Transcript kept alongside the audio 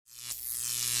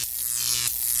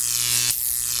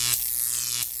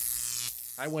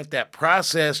I want that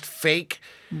processed fake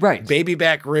Right. baby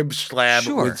back rib slab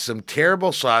with some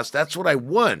terrible sauce. That's what I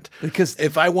want. Because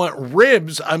if I want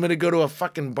ribs, I'm going to go to a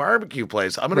fucking barbecue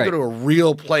place. I'm going to go to a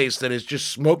real place that has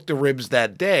just smoked the ribs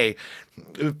that day.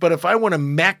 But if I want a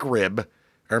McRib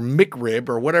or McRib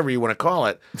or whatever you want to call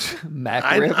it,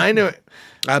 McRib? I know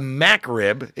a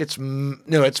McRib. It's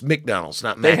McDonald's,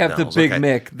 not they McDonald's. They have the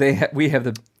Big Mick. They have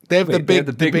the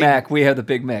Big Mac. We have the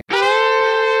Big Mac.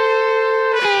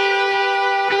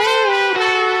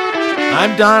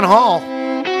 I'm Don Hall.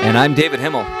 And I'm David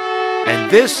Himmel.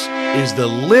 And this is the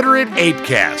Literate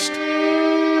ApeCast.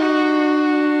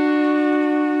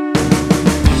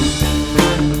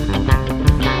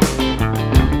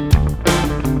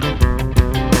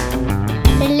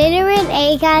 The Literate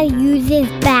ApeCast uses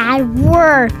bad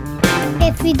words.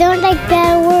 If you don't like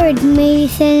bad words, maybe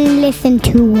sit and listen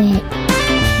to it.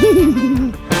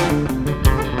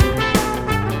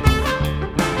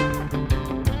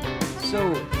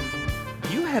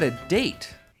 Had a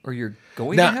date, or you're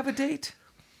going to have a date?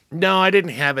 No, I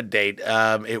didn't have a date.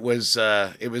 It was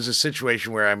a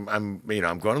situation where I'm going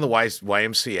to the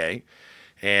YMCA,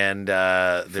 and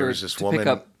there's this woman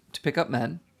to pick up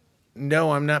men.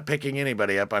 No, I'm not picking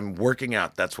anybody up. I'm working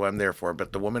out. That's what I'm there for.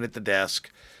 But the woman at the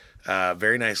desk,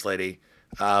 very nice lady.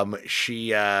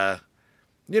 She, I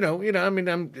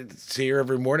see her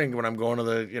every morning when I'm going to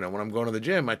the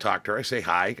gym. I talk to her. I say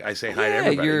hi. I say hi to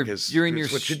everybody because you're in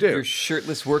what you do. Your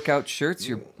shirtless workout shirts.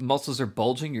 Your muscles are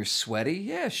bulging. You're sweaty.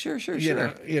 Yeah, sure.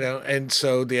 And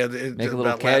so make a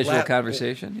little casual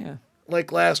conversation. Yeah.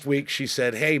 Like last week, she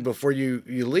said, "Hey, before you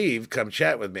leave, come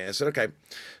chat with me." I said, "Okay."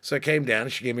 So I came down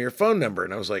and she gave me her phone number,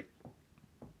 and I was like,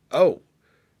 "Oh,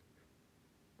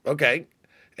 okay,"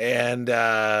 and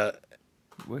woohoo.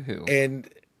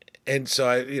 And so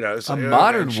a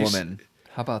modern woman.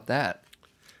 How about that?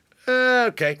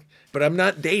 Okay, but I'm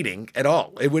not dating at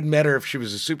all. It wouldn't matter if she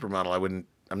was a supermodel.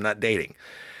 I'm not dating.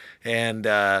 And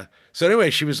so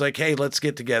anyway, she was like, "Hey, let's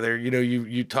get together."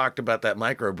 You talked about that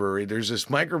microbrewery. There's this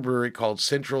microbrewery called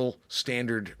Central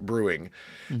Standard Brewing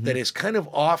that is kind of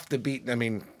off the beaten. I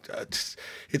mean,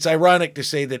 it's ironic to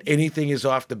say that anything is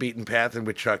off the beaten path in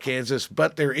Wichita, Kansas,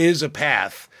 but there is a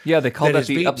path. Yeah, they call that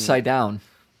the upside down.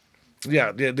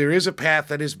 Yeah, there is a path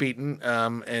that is beaten,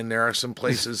 and there are some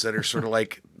places that are sort of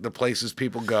like the places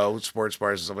people go, sports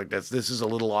bars and stuff like that. This is a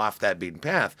little off that beaten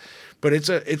path, but it's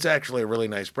actually a really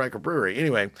nice microbrewery.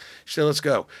 Anyway, she said, "Let's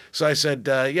go." So I said,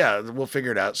 "Yeah, we'll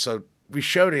figure it out." So we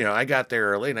showed, I got there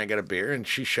early and I got a beer, and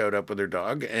she showed up with her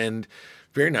dog, and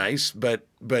very nice, but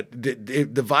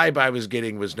the vibe I was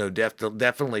getting was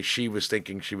definitely she was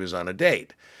thinking she was on a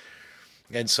date.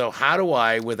 And so how do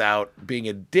I, without being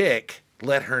a dick,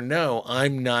 let her know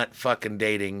I'm not fucking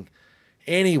dating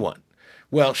anyone?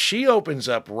 Well, she opens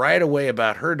up right away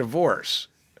about her divorce,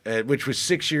 which was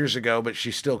 6 years ago, but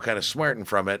she's still kind of smarting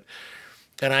from it.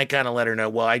 And I kind of let her know,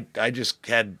 well, I just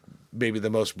had maybe the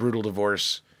most brutal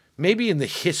divorce, maybe in the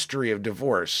history of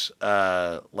divorce,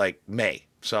 like May.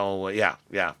 So yeah.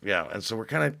 And so we're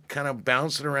kind of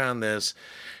bouncing around this.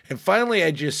 And finally I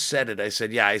just said it. I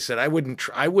said, I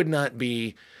would not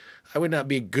be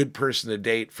a good person to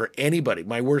date for anybody.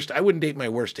 I wouldn't date my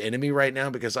worst enemy right now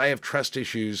because I have trust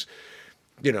issues,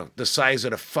 the size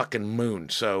of the fucking moon.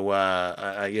 So,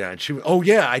 and she, "Oh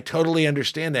yeah, I totally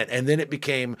understand that." And then it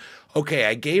became, okay,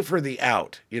 I gave her the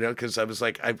out, because I was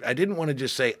like, I didn't want to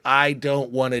just say, "I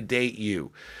don't want to date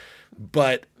you,"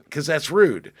 but because that's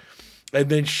rude. And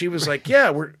then she was like,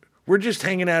 "Yeah, we're just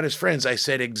hanging out as friends." I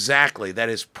said, "Exactly. That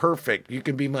is perfect. You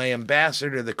can be my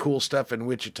ambassador to the cool stuff in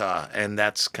Wichita." And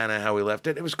that's kind of how we left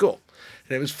it. It was cool.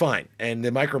 And it was fine. And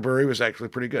the microbrewery was actually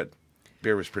pretty good.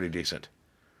 Beer was pretty decent.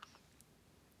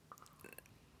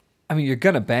 I mean, you're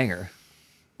going to bang her.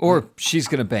 Or she's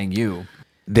going to bang you.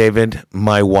 David,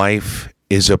 my wife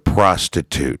is a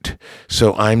prostitute.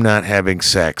 So I'm not having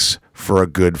sex for a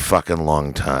good fucking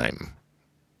long time.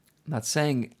 I'm not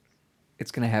saying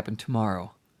it's going to happen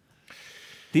tomorrow.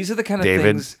 These are the kind of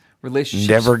David, things relationships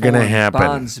never going to happen.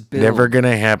 Bonds build. Never going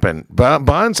to happen.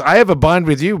 Bonds, I have a bond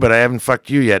with you, but I haven't fucked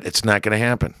you yet. It's not going to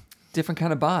happen. Different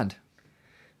kind of bond.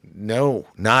 No,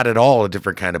 not at all a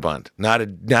different kind of bond. Not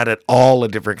at all a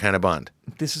different kind of bond.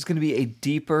 This is going to be a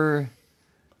deeper,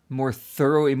 more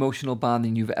thorough emotional bond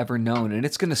than you've ever known. And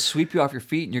it's going to sweep you off your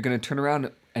feet, and you're going to turn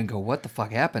around and go, "What the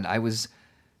fuck happened?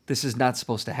 This is not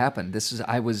supposed to happen.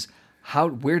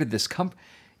 Where did this come?"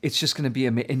 It's just going to be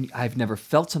and I've never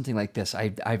felt something like this.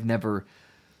 I've never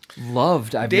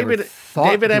loved. I've never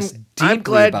thought this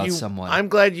deeply about someone. I'm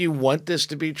glad you want this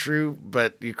to be true,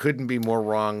 but you couldn't be more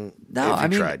wrong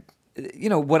if you tried.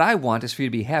 What I want is for you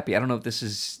to be happy. I don't know if this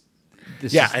is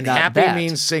this Yeah, is and not happy that.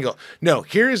 means single. No,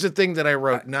 here's the thing that I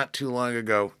wrote not too long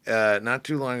ago in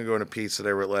a piece that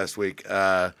I wrote last week,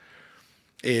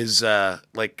 is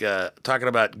talking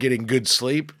about getting good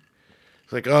sleep.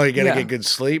 It's like, oh, you got to get good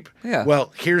sleep? Yeah.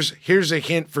 Well, here's a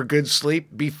hint for good sleep.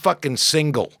 Be fucking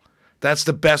single. That's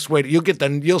the best way.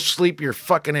 You'll sleep your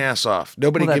fucking ass off.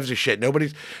 Nobody gives a shit.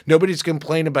 Nobody's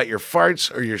complaining about your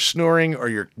farts or your snoring or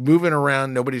your moving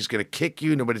around. Nobody's going to kick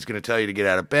you. Nobody's going to tell you to get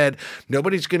out of bed.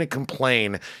 Nobody's going to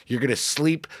complain. You're going to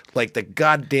sleep like the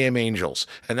goddamn angels.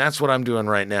 And that's what I'm doing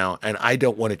right now. And I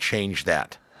don't want to change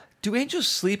that. Do angels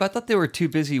sleep? I thought they were too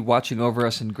busy watching over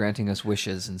us and granting us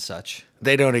wishes and such.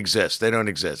 They don't exist.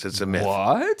 It's a myth.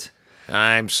 What?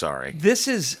 I'm sorry. This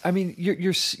is, I mean,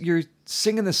 you're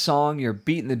singing the song, you're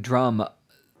beating the drum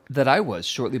that I was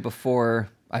shortly before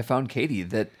I found Katie,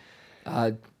 that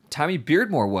Tommy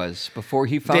Beardmore was before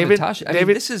he found Natasha.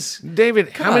 David,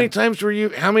 how many times were you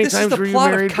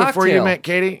married before you met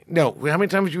Katie? No, how many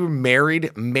times you were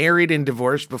married and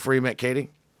divorced before you met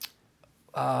Katie?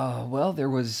 Well, there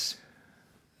was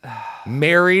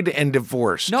married and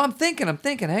divorced. No, I'm thinking.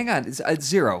 Hang on, it's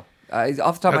zero. Off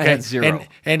the top of my head, zero.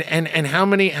 And how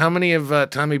many of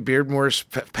Tommy Beardmore's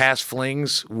past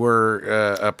flings were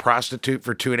a prostitute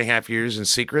for 2.5 years in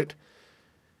secret?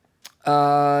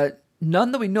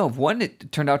 None that we know of. One,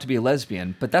 it turned out to be a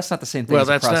lesbian, but that's not the same thing. Well, as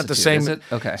a that's not the same. Is it?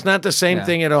 Okay, it's not the same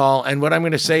thing at all. And what I'm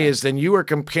going to say is, then you are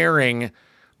comparing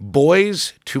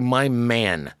boys to my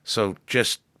man. So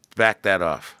just back that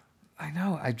off. I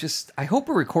know. I hope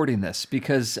we're recording this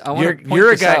because I want to point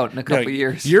this out in a couple of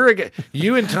years. You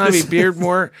and Tommy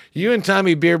Beardmore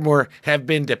have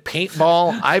been to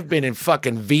paintball. I've been in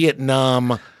fucking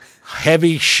Vietnam.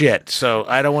 Heavy shit. So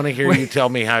I don't want to hear you tell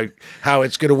me how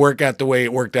it's going to work out the way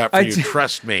it worked out for you.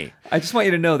 Trust me. I just want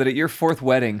you to know that at your 4th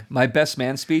wedding, my best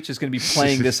man speech is going to be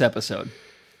playing this episode.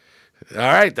 All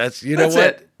right. That's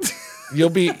what?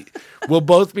 We'll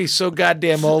both be so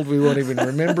goddamn old we won't even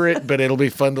remember it, but it'll be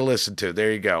fun to listen to.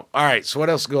 There you go. All right. So what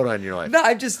else is going on in your life? No,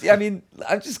 I'm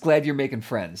just glad you're making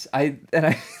friends. I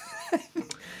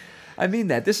mean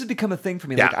that. This has become a thing for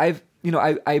me. Yeah.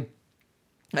 Like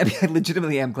I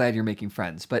legitimately am glad you're making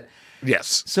friends, but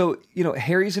yes. So,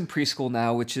 Harry's in preschool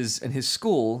now, and his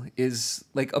school is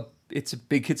like it's a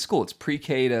big kid school. It's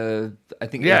pre-K to, I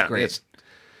think, 8th grade.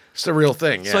 It's the real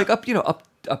thing. Yeah. So like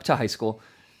up to high school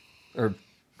or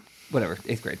whatever,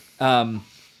 8th grade. And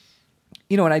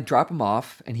I drop him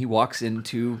off and he walks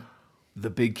into the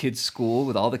big kids school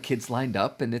with all the kids lined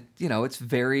up, and it's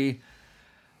very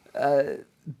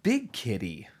big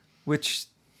kiddie, which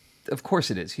of course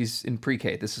it is. He's in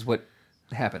pre-K. This is what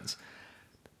happens.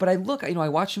 But I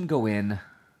watch him go in,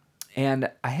 and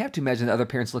I have to imagine the other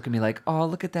parents look at me like, "Oh,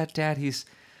 look at that dad. He's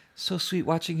so sweet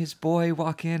watching his boy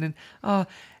walk in."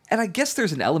 And I guess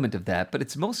there's an element of that, but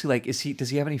it's mostly like, does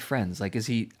he have any friends? Like,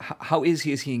 how is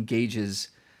he as he engages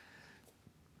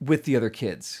with the other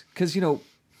kids? Because,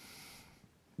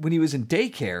 when he was in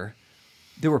daycare,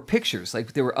 there were pictures,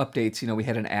 like there were updates, we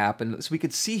had an app, and so we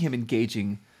could see him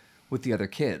engaging with the other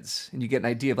kids, and you get an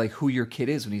idea of like who your kid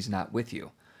is when he's not with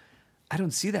you. I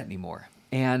don't see that anymore.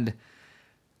 And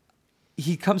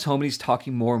he comes home and he's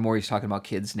talking more and more. He's talking about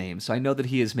kids' names. So I know that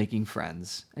he is making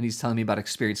friends, and he's telling me about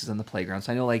experiences on the playground.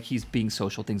 So I know like he's being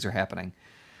social, things are happening.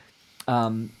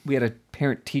 We had a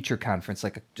parent-teacher conference,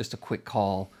 like just a quick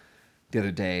call the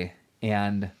other day,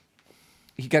 and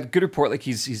he got a good report. Like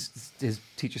his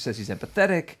teacher says he's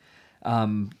empathetic.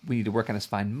 We need to work on his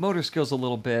fine motor skills a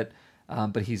little bit.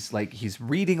 But he's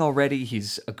reading already.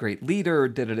 He's a great leader,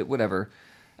 whatever.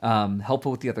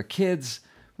 Helpful with the other kids.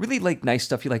 Really like nice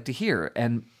stuff you like to hear.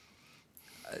 And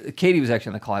Katie was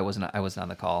actually on the call. I wasn't on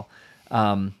the call.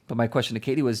 But my question to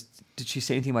Katie was, did she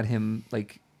say anything about him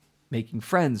like making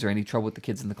friends or any trouble with the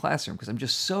kids in the classroom? Because I'm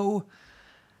just so...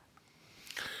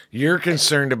 You're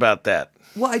concerned about that.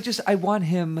 Well, I want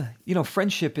him...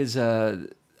 friendship is I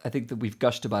think that we've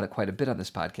gushed about it quite a bit on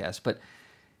this podcast, but...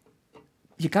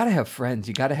 You got to have friends.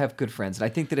 You got to have good friends. And I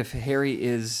think that if Harry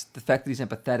is the fact that he's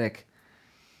empathetic,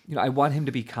 I want him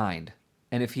to be kind.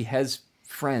 And if he has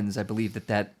friends, I believe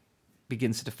that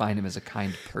begins to define him as a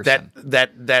kind person.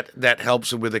 That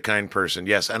helps him with a kind person.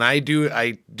 Yes, and I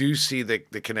do see the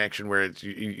connection where it's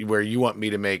where you want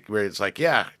me to make, where it's like,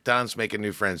 yeah, Don's making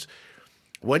new friends.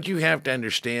 What you have to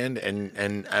understand,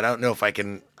 and I don't know if I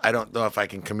can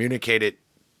communicate it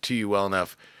to you well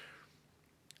enough.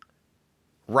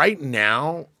 Right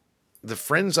now, the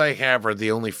friends I have are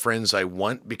the only friends I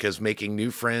want, because making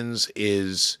new friends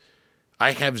is,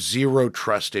 I have zero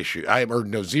trust issue.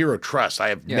 Zero trust. I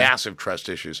have massive trust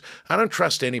issues. I don't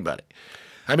trust anybody.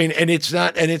 I mean, and it's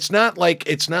not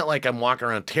like I'm walking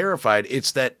around terrified.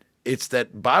 It's that it's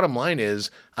that bottom line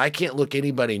is I can't look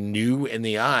anybody new in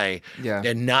the eye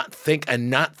and not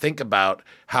think about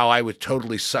how I was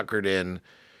totally suckered in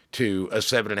to a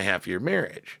 7.5-year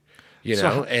marriage,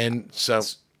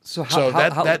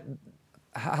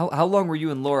 How long were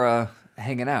you and Laura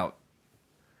hanging out?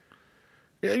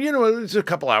 It's a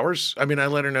couple hours. I mean, I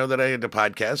let her know that I had a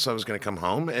podcast, so I was going to come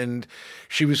home, and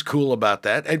she was cool about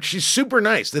that. And she's super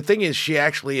nice. The thing is, she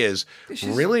actually is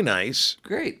really nice.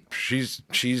 Great. She's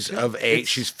of age.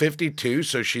 She's 52,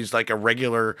 so she's like a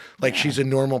regular, she's a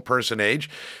normal person age.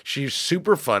 She's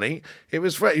super funny. It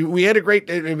was fun. We had a great.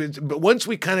 But once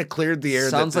we kind of cleared the air,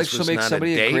 sounds that like this she'll was make not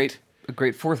somebody a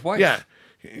great fourth wife. Yeah.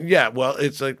 Yeah, well,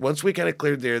 it's like once we kind of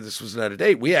cleared the air, this was not a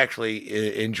date. We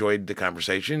actually enjoyed the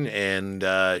conversation, and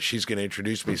she's going to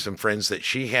introduce me to some friends that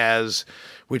she has,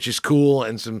 which is cool.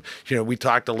 And some, we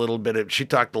talked a little bit. She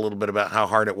talked a little bit about how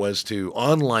hard it was to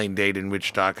online date in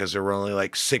Wichita because there were only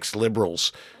like 6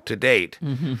 liberals to date.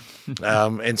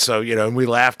 Mm-hmm. And so, and we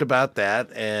laughed about that.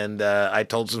 And I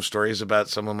told some stories about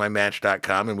some of my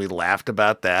Match.com, and we laughed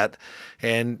about that.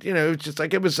 And,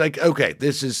 it was like, okay,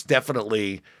 this is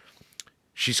definitely.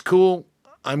 She's cool.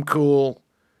 I'm cool.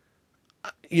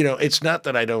 It's not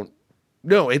that I don't.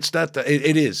 No, it's not that.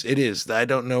 It is. It is that I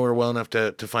don't know her well enough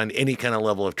to find any kind of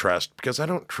level of trust because I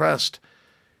don't trust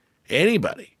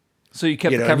anybody. So you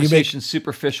kept the conversation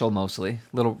superficial mostly.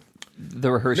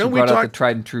 The rehearsal brought out the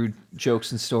tried and true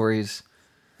jokes and stories.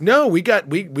 No, we got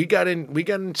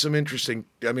in some interesting.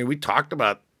 I mean, we talked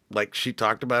about. She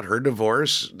talked about her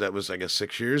divorce that was, I guess,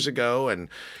 6 years ago, and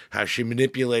how she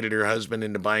manipulated her husband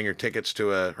into buying her tickets to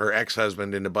her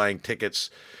ex-husband into buying tickets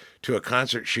to a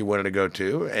concert she wanted to go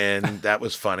to, and that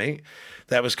was funny.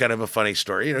 That was kind of a funny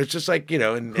story. It's just like,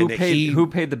 who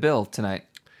paid the bill tonight?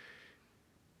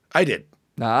 I did.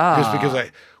 Just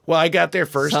because I got there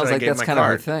first. Sounds and I like gave that's my kind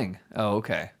card. of her thing. Oh,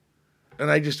 okay.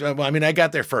 And I just, I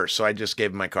got there first, so I just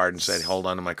gave him my card and said, "Hold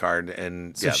on to my card."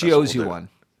 And so she owes you one.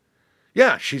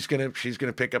 Yeah, she's gonna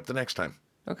pick up the next time.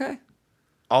 Okay,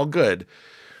 all good,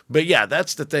 but yeah,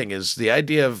 that's the thing is the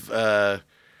idea of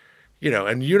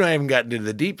and you and I haven't gotten into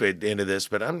the deep into this,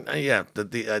 but I don't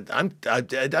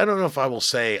know if I will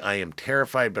say I am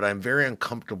terrified, but I'm very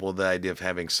uncomfortable with the idea of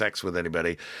having sex with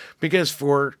anybody because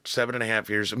for 7.5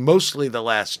 years, mostly the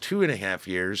last 2.5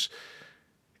 years,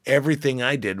 everything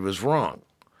I did was wrong.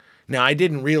 Now I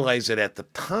didn't realize it at the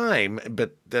time,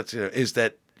 but that's is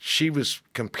that. She was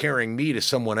comparing me to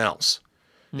someone else.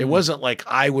 It wasn't like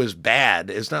I was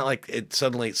bad. It's not like it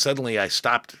suddenly I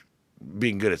stopped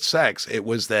being good at sex. It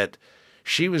was that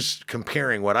she was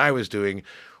comparing what I was doing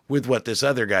with what this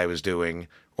other guy was doing,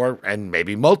 and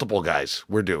maybe multiple guys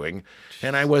were doing,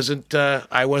 and I wasn't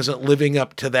living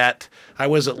up to that. I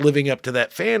wasn't living up to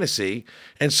that fantasy,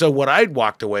 and so what I'd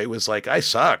walked away was like, I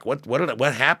suck. What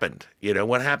happened?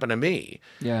 What happened to me?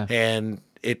 Yeah, and.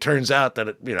 It turns out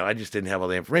that, I just didn't have all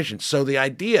the information. So the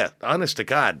idea, honest to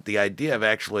God, the idea of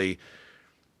actually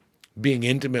being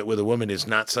intimate with a woman is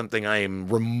not something I am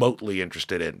remotely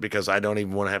interested in because I don't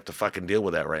even want to have to fucking deal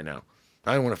with that right now.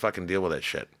 I don't want to fucking deal with that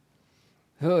shit.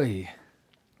 Oy.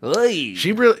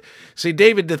 She really... See,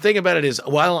 David, the thing about it is,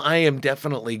 while I am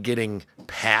definitely getting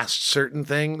past certain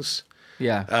things,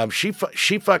 she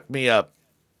fucked me up.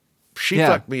 She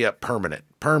fucked me up permanent,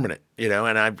 and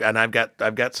I've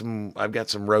got some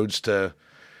roads to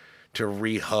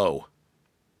re-hoe.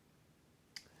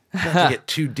 Not to get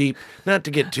too deep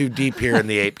here in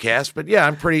the ApeCast, but yeah,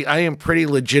 I am pretty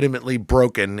legitimately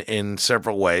broken in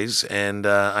several ways, and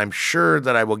I'm sure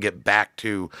that I will get back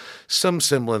to some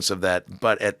semblance of that.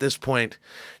 But at this point,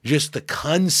 just the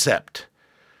concept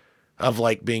of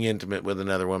being intimate with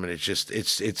another woman, it's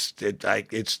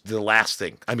the last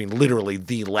thing. I mean, literally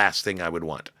the last thing I would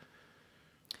want.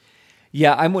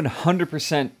 Yeah, I'm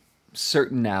 100%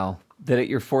 certain now that at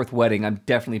your 4th wedding, I'm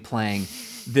definitely playing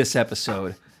this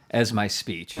episode as my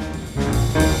speech.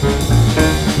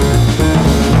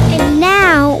 And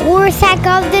now, Rorschach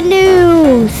of the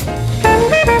News.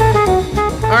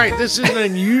 All right, this is an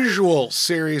unusual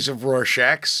series of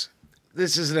Rorschachs.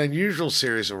 This is an unusual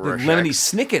series of Rorschachs. The Lemony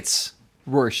Snicket's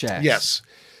Rorschach. Yes.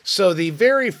 So the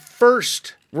very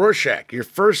first Rorschach, your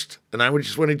first, and I would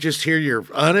just want to hear your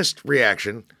honest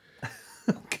reaction.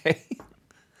 Okay.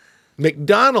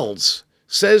 McDonald's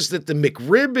says that the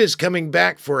McRib is coming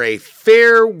back for a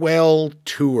farewell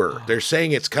tour. They're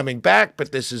saying it's coming back,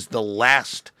 but this is the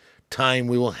last time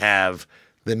we will have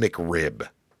the McRib.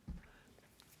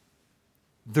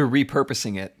 They're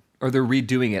repurposing it, or they're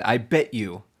redoing it. I bet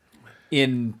you,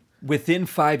 within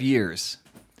 5 years,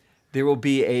 there will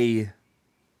be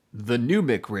the new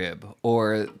McRib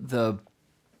or the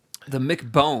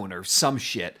McBone or some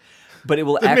shit, but it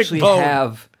will actually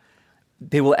have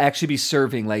they will actually be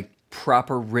serving like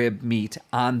proper rib meat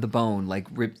on the bone, like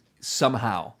rib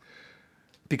somehow,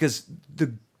 because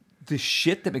the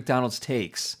shit that McDonald's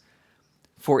takes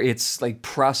for its like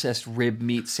processed rib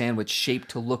meat sandwich shaped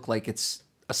to look like it's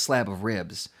a slab of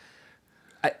ribs,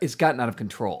 it's gotten out of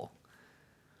control.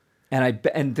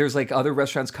 And there's like other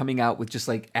restaurants coming out with just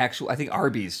like actual. I think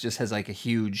Arby's just has like a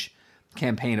huge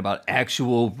campaign about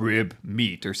actual rib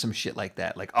meat or some shit like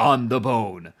that, like on the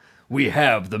bone. We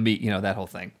have the meat, that whole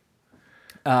thing.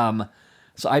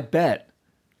 So I bet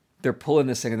they're pulling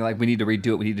this thing and they're like, we need to redo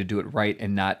it. We need to do it right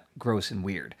and not gross and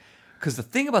weird. Because the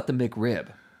thing about the McRib,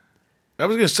 I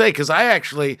was going to say, because I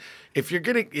actually,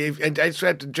 and I just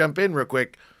have to jump in real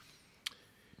quick.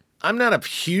 I'm not a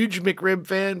huge McRib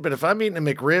fan, but if I'm eating a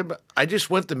McRib, I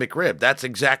just want the McRib. That's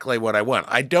exactly what I want.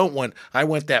 I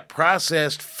want that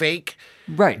processed, fake,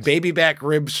 baby back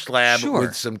rib slab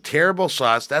with some terrible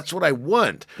sauce. That's what I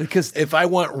want. Because if I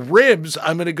want ribs,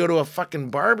 I'm going to go to a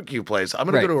fucking barbecue place. I'm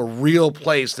going to go to a real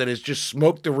place that has just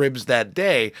smoked the ribs that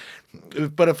day.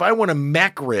 But if I want a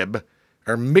McRib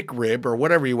or McRib or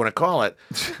whatever you want to call it,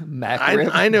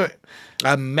 I know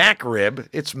a McRib.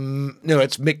 It's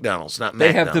McDonald's, not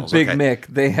they McDonald's. They have the Big Mick.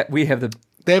 They have the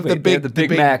Big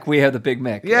Mac. We have the Big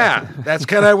Mac. Yeah, that's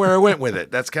kind of where I went with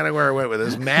it.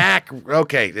 It's Mac.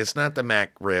 Okay, it's not the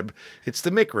McRib. It's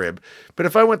the McRib. But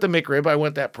if I want the McRib, I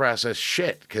want that processed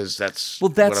shit because that's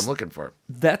what I'm looking for.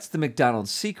 That's the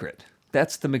McDonald's secret.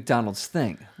 That's the McDonald's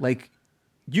thing. Like,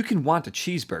 you can want a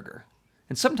cheeseburger,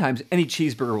 and sometimes any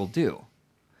cheeseburger will do.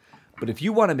 But if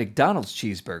you want a McDonald's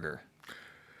cheeseburger,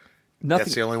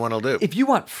 that's the only one I'll do. If you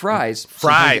want fries,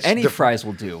 any fries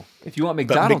will do. If you want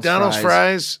McDonald's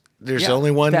fries, there's only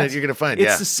one that you're going to find.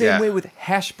 It's the same way with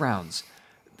hash browns.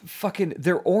 Fucking,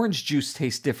 their orange juice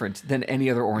tastes different than any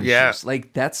other orange juice.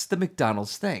 Like, that's the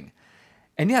McDonald's thing.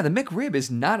 And yeah, the McRib is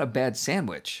not a bad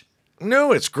sandwich.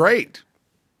 No, it's great.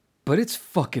 But it's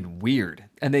fucking weird.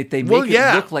 And they make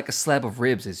it look like a slab of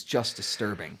ribs is just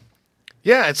disturbing.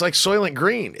 Yeah, it's like Soylent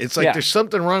Green. It's like there's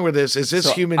something wrong with this. Is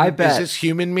this human? Is this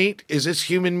human meat? Is this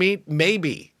human meat?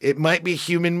 Maybe it might be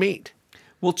human meat.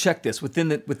 We'll check this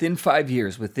within 5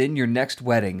 years. Within your next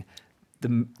wedding, the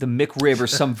McRib or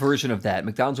some version of that,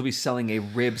 McDonald's will be selling a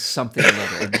rib something or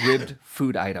other, a ribbed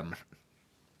food item.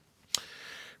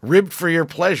 Ribbed for your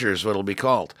pleasure is what it'll be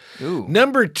called. Ooh.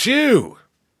 Number 2.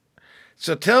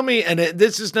 So tell me, and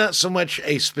this is not so much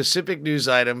a specific news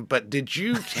item, but did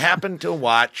you happen to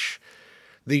watch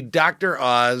the Dr.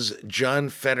 Oz, John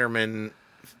Fetterman,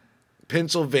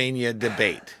 Pennsylvania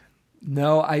debate?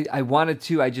 No, I wanted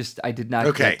to. I did not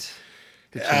get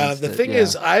the chance. The thing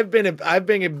is, I've been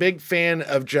a big fan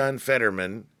of John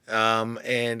Fetterman,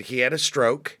 and he had a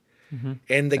stroke,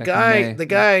 and the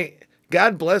guy,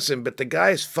 God bless him, but the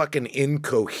guy's fucking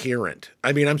incoherent.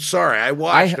 I mean, I'm sorry, I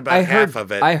watched about half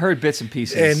of it. I heard bits and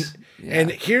pieces. And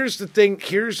here's the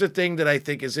thing that I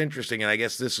think is interesting, and I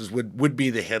guess this would be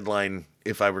the headline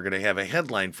if I were going to have a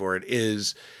headline for it,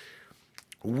 is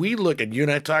we look, and you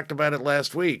and I talked about it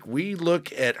last week, we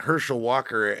look at Herschel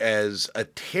Walker as a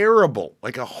terrible,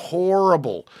 like a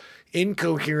horrible,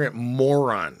 incoherent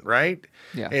moron, right?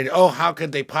 Yeah. And, how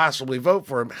could they possibly vote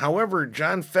for him? However,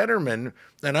 John Fetterman,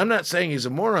 and I'm not saying he's a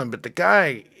moron, but the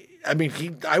guy, I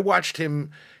mean, I watched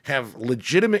him have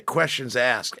legitimate questions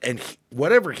asked, and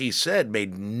whatever he said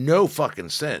made no fucking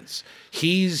sense.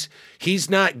 He's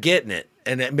not getting it.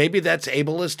 And maybe that's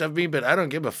ableist of me, but I don't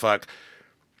give a fuck.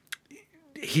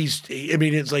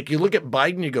 It's like you look at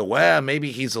Biden, you go, wow,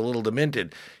 maybe he's a little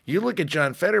demented. You look at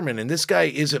John Fetterman, and this guy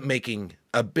isn't making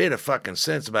a bit of fucking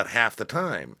sense about half the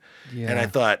time. Yeah. And I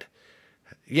thought,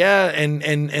 yeah,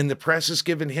 and the press is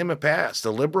giving him a pass.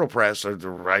 The liberal press, I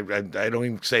don't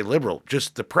even say liberal,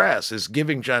 just the press is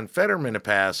giving John Fetterman a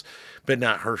pass, but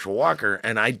not Herschel Walker.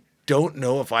 And I don't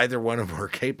know if either one of them are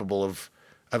capable of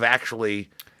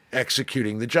actually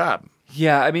executing the job.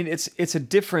 Yeah, I mean, it's a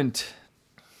different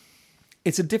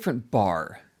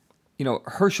bar.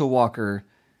 Herschel Walker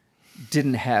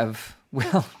didn't have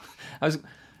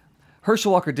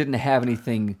Herschel Walker didn't have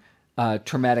anything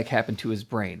traumatic happen to his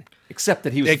brain, except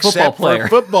that he was a football player.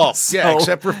 For football. So,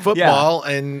 except for football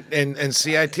and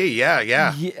CIT.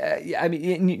 Yeah. I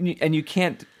mean, and you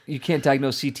can't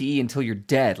diagnose CTE until you're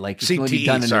dead. Like, it can only be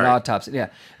done in an autopsy. Yeah,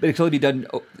 but it can only be done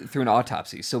through an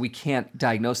autopsy, so we can't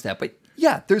diagnose that. But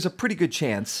yeah, there's a pretty good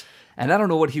chance. And I don't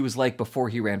know what he was like before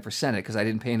he ran for Senate, because I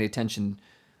didn't pay any attention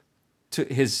to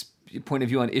his point of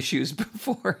view on issues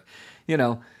before,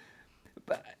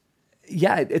 But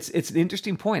yeah, it's an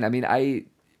interesting point. I mean, I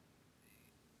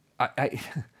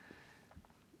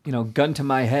gun to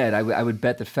my head, I would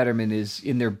bet that Fetterman is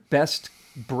in their best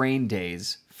brain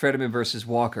days. Fetterman versus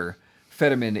Walker.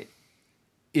 Fetterman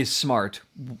is smart,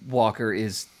 Walker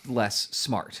is less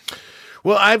smart.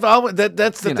 Well, I've always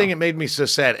that's the thing that made me so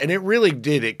sad, and it really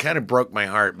did. It kind of broke my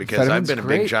heart because I've been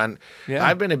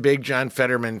I've been a big John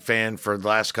Fetterman fan for the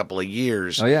last couple of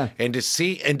years. Oh yeah, and to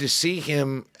see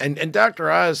him and Dr.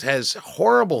 Oz has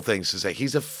horrible things to say.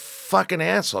 He's a fucking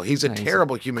asshole. He's a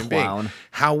terrible human being.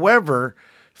 However,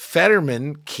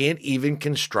 Fetterman can't even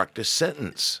construct a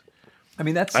sentence. I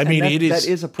mean that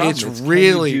is a problem.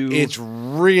 It's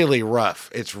really rough.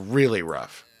 It's really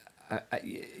rough.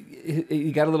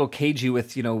 You got a little cagey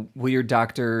with, will your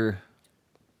doctor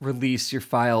release your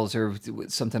files or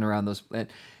something around those? And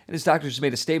his doctor just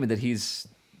made a statement that he's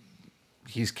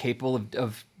capable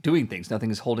of doing things.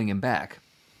 Nothing is holding him back,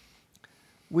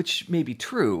 which may be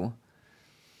true,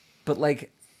 but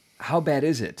like, how bad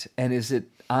is it? And is it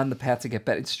on the path to get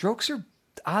better? Strokes are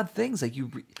odd things. Like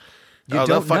you don't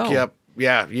they'll fuck know. You up.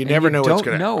 Yeah, you never know what's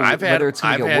going to happen. Whether it's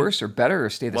going to get worse or better or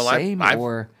stay the same.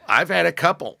 I've had a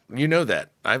couple. You know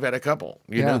that. I've had a couple.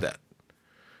 You know that.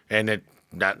 And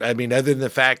other than the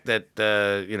fact that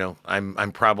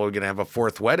I'm probably going to have a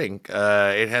fourth wedding,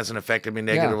 it hasn't affected me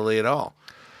negatively at all.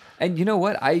 And you know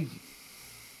what?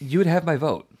 You would have my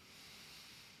vote.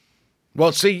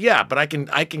 Well, see, but I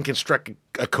can construct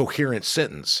a coherent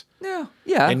sentence.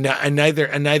 Yeah. And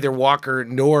neither Walker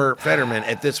nor Fetterman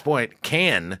at this point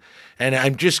can. And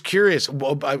I'm just curious.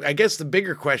 Well, I guess the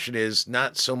bigger question is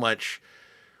not so much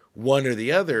one or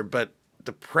the other, but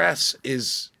the press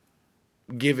is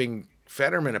giving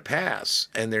Fetterman a pass,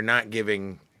 and they're not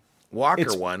giving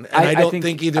Walker one. And I don't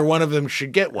think either one of them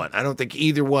should get one. I don't think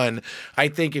either one. I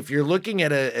think if you're looking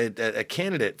at a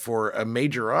candidate for a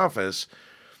major office,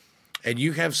 and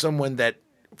you have someone that,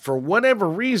 for whatever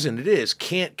reason it is,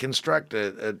 can't construct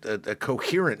a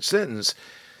coherent sentence,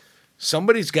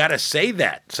 somebody's got to say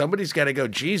that. Somebody's got to go,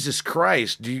 Jesus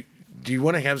Christ, do you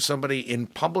want to have somebody in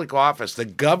public office, the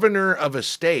governor of a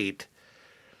state,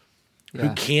 who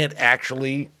can't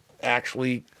actually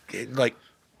like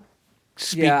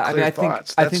speak clear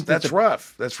thoughts? I think that's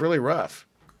rough. That's really rough.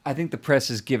 I think the press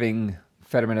is giving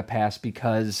Fetterman a pass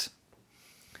because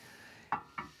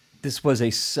this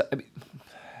was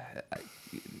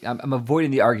I'm avoiding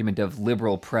the argument of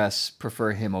liberal press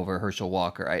prefer him over Herschel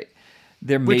Walker.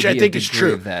 Which I think is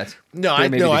true. Of that. I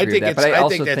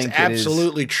think that's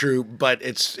absolutely true. But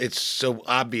it's so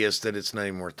obvious that it's not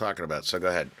even worth talking about. So go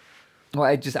ahead. Well,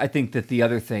 I think that the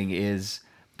other thing is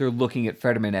they're looking at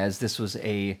Fetterman as this was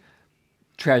a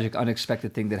tragic,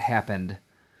 unexpected thing that happened.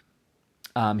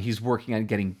 He's working on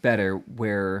getting better,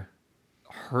 where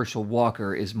Herschel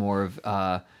Walker is more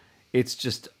of it's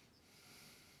just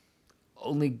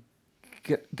only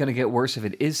going to get worse if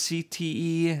it is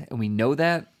CTE, and we know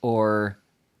that, or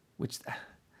which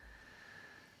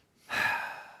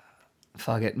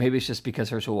fuck it, maybe it's just because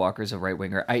Herschel Walker is a right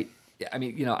winger. I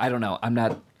mean, I don't know. I'm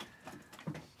not.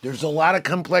 There's a lot of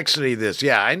complexity to this.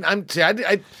 Yeah,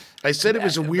 I said it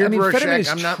was a weird Rorschach.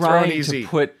 I'm not throwing easy.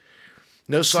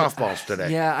 No softballs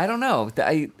today. Yeah, I don't know.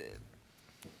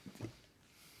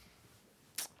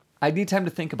 I need time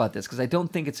to think about this because I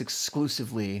don't think it's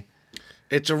exclusively.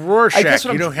 It's a Rorschach.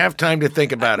 You don't have time to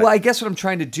think about it. Well, I guess what I'm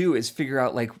trying to do is figure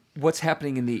out like what's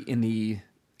happening in the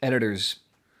editors'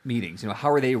 meetings.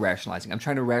 How are they rationalizing? I'm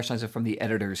trying to rationalize it from the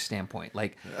editor's standpoint.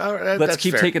 Like, let's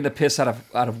keep taking the piss out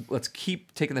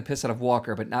of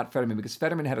Walker, but not Fetterman, because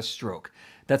Fetterman had a stroke.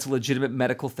 That's a legitimate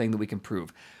medical thing that we can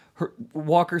prove.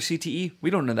 Walker CTE, we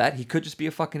don't know that. He could just be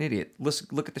a fucking idiot.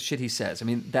 Look at the shit he says. I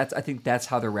mean, I think that's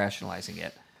how they're rationalizing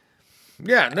it.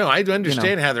 Yeah, no, I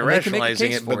understand how they're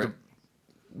rationalizing it,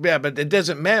 but it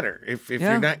doesn't matter if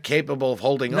you're not capable of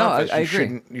holding office.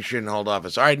 You shouldn't hold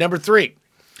office. All right, number 3,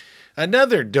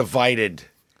 another divided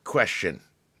question.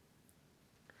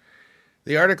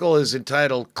 The article is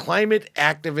entitled "Climate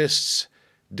Activists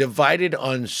Divided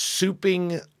on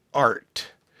Souping Art."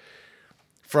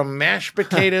 From mashed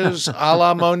potatoes a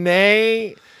la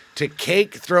Monet to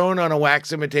cake thrown on a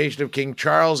wax imitation of King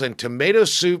Charles and tomato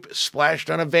soup splashed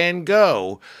on a Van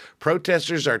Gogh,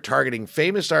 protesters are targeting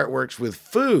famous artworks with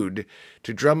food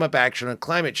to drum up action on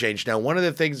climate change. Now, one of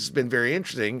the things that's been very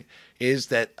interesting is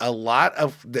that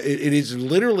it is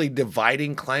literally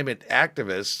dividing climate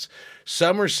activists.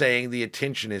 Some are saying the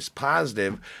attention is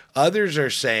positive. Others are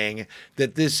saying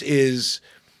that this is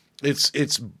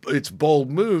it's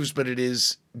bold moves, but it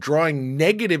is drawing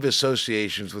negative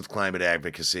associations with climate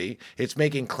advocacy. It's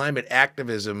making climate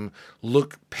activism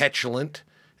look petulant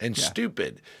and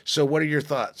stupid. So what are your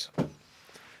thoughts?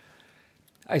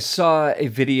 I saw a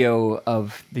video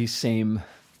of these same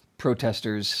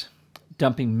protesters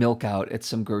dumping milk out at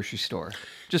some grocery store.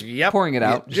 Just Yep. pouring it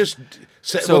out.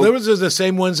 Well, there was the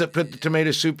same ones that put the tomato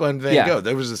soup on Van Yeah. Gogh.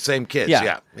 There was the same kids.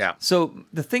 Yeah. Yeah. So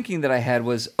the thinking that I had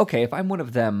was, okay, if I'm one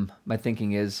of them, my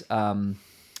thinking is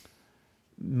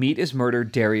meat is murder,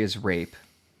 dairy is rape.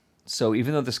 So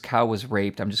even though this cow was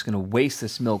raped, I'm just going to waste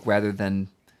this milk rather than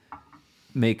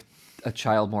make a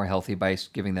child more healthy by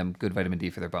giving them good vitamin D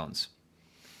for their bones.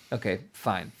 Okay,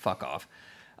 fine, fuck off.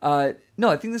 No,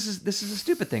 I think this is a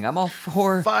stupid thing. I'm all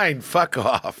for Fine, fuck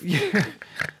off.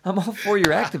 I'm all for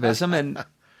your activism, and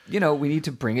we need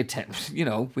to bring attention.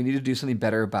 We need to do something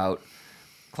better about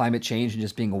climate change and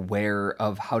just being aware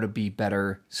of how to be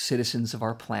better citizens of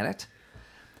our planet.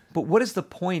 But what is the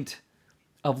point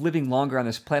of living longer on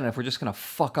this planet if we're just going to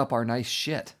fuck up our nice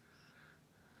shit?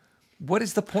 What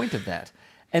is the point of that?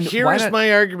 And Here's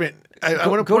my argument. I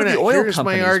want to go point to the out. oil Here's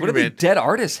companies. my argument. What do the dead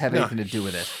artists have anything to do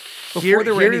with it? Before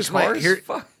there were any cars?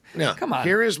 Come on.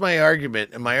 Here is my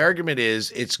argument. And my argument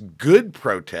is it's good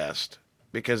protest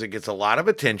because it gets a lot of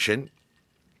attention.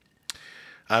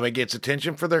 It gets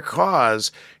attention for their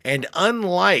cause. And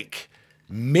unlike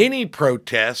many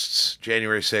protests,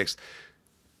 January 6th,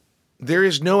 there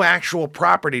is no actual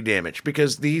property damage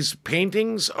because these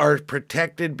paintings are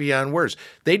protected beyond words.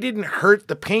 They didn't hurt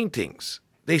the paintings.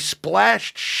 They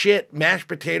splashed shit, mashed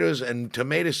potatoes, and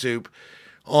tomato soup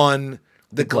on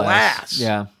the glass.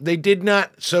 Yeah. They did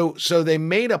not. So they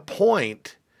made a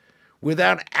point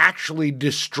without actually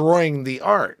destroying the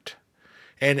art.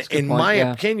 And in my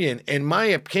opinion,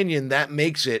 that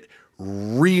makes it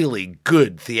really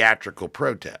good theatrical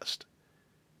protest.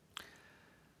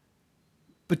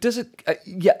 But does it?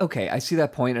 Yeah, okay, I see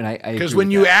that point, and I because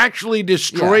when you actually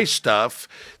destroy stuff,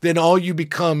 then all you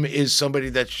become is somebody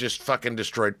that's just fucking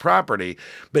destroyed property.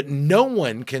 But no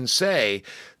one can say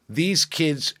these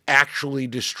kids actually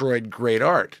destroyed great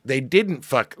art. They didn't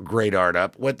fuck great art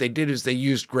up. What they did is they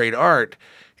used great art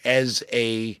as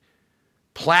a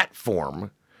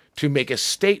platform to make a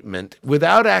statement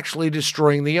without actually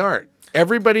destroying the art.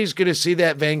 Everybody's going to see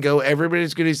that Van Gogh.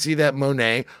 Everybody's going to see that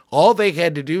Monet. All they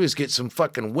had to do is get some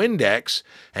fucking Windex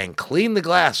and clean the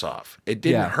glass off. It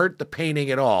didn't hurt the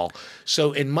painting at all.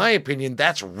 So in my opinion,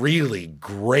 that's really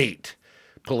great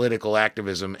political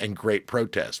activism and great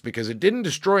protest because it didn't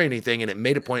destroy anything and it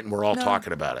made a point and we're all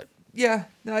talking about it. Yeah,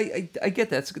 no, I get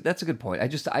that. That's a good point. I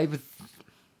don't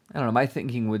know. My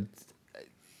thinking would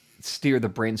steer the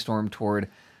brainstorm toward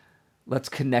let's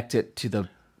connect it to the,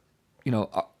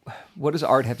 what does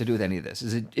art have to do with any of this?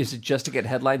 Is it just to get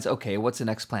headlines? Okay, what's the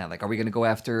next plan? Like, are we going to go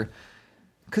after?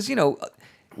 Because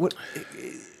what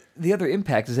the other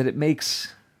impact is that it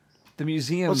makes the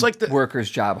museum workers'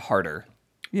 job harder.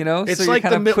 It's so like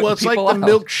the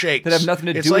milkshakes that have nothing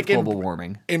to do with global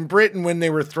warming. In Britain, when they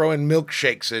were throwing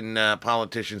milkshakes in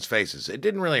politicians' faces, it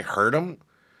didn't really hurt them,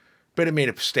 but it made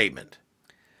a statement.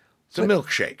 It's a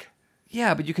milkshake.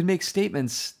 Yeah, but you can make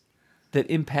statements that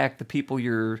impact the people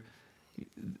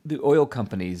the oil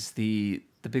companies, the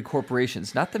big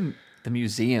corporations, not the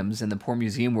museums and the poor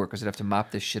museum workers that have to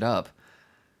mop this shit up.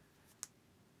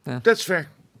 That's fair.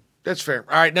 All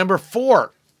right, number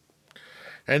 4.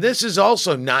 And this is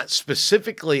also not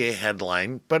specifically a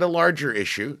headline, but a larger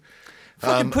issue.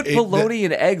 Fucking put bologna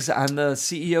and eggs on the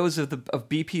CEOs of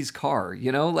BP's car,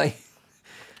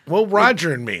 Well,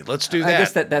 Roger and me. Let's do that. I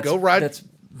guess that's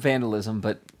vandalism,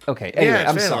 but okay. Anyway,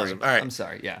 I'm sorry. All right. I'm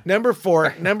sorry. Yeah. Number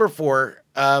 4.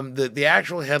 The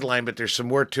actual headline, but there's some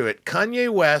more to it. Kanye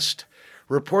West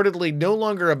reportedly no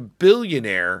longer a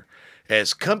billionaire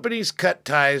as companies cut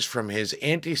ties from his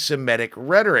anti-Semitic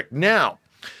rhetoric. Now,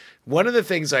 one of the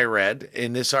things I read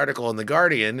in this article in The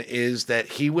Guardian is that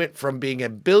he went from being a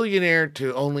billionaire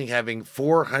to only having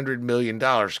 $400 million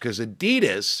because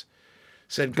Adidas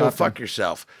said, go fuck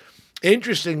yourself.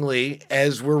 Interestingly,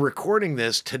 as we're recording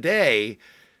this today,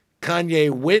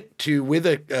 Kanye went with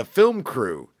a film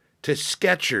crew to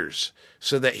Skechers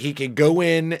so that he could go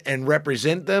in and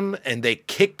represent them, and they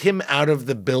kicked him out of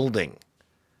the building.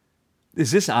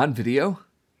 Is this on video?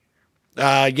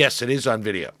 Yes, it is on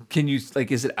video. Can you,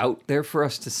 is it out there for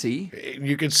us to see?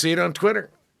 You can see it on Twitter.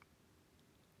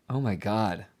 Oh my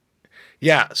God.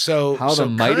 Yeah, so the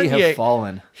mighty Kanye, have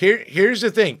fallen. Here's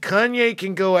the thing. Kanye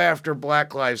can go after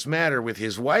Black Lives Matter with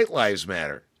his White Lives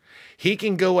Matter. He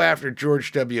can go after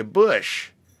George W. Bush,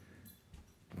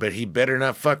 but he better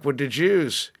not fuck with the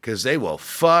Jews because they will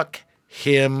fuck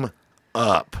him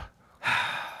up.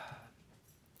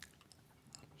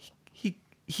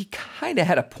 He kind of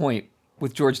had a point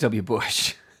with George W.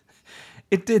 Bush.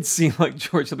 It did seem like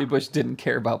George W. Bush didn't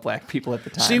care about black people at the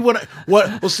time. See what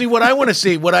I want to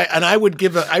see. I would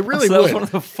give I really so that was would. one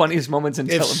of the funniest moments in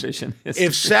television history.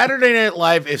 If Saturday Night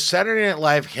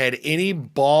Live had any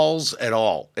balls at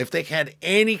all, if they had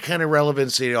any kind of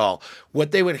relevancy at all,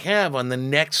 what they would have on the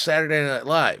next Saturday Night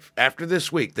Live after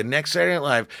this week, the next Saturday Night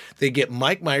Live, they get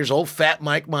Mike Myers, old fat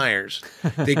Mike Myers.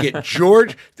 They get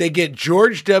George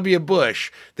W.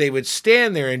 Bush. They would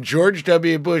stand there and George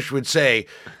W. Bush would say,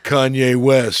 Kanye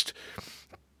West.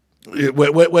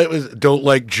 What was don't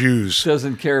like Jews.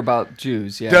 Doesn't care about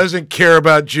Jews, yeah. Doesn't care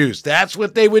about Jews. That's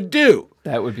what they would do.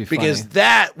 That would be funny. Because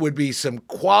that would be some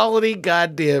quality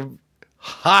goddamn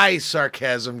high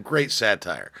sarcasm, great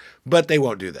satire. But they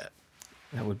won't do that.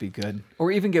 That would be good.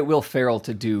 Or even get Will Ferrell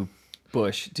to do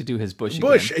his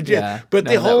Bush again. Yeah. But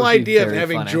the whole idea of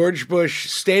having George Bush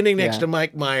standing next to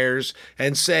Mike Myers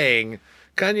and saying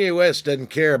Kanye West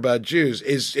doesn't care about Jews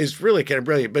is really kind of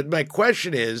brilliant. But my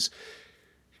question is,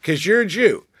 because you're a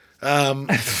Jew,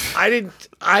 I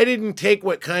didn't take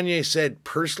what Kanye said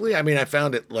personally. I mean, I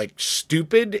found it like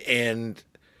stupid and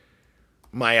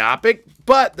myopic,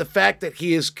 but the fact that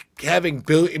he is having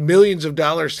millions of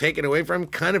dollars taken away from him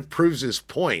kind of proves his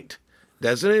point,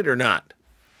 doesn't it, or not?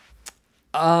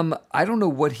 I don't know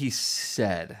what he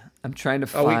said. I'm trying to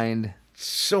find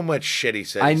so much shit he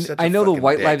said. I know the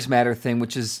White Lives Matter thing,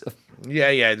 which is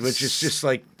which is just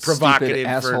like provocative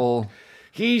asshole.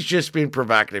 He's just being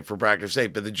provocative for provocative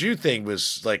sake. But the Jew thing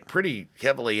was like pretty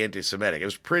heavily anti-Semitic. It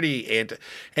was pretty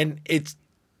and it's,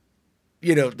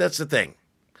 that's the thing.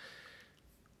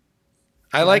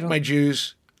 I like my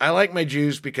Jews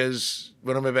because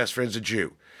one of my best friends is a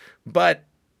Jew. But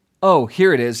oh,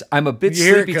 here it is. I'm a bit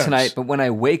sleepy tonight, but when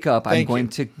I wake up, I'm going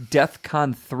to DEF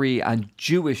CON 3 on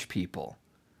Jewish people.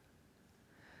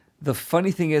 The funny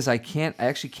thing is I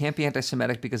actually can't be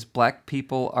anti-Semitic because black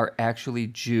people are actually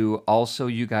Jew. Also,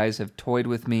 you guys have toyed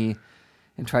with me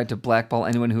and tried to blackball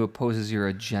anyone who opposes your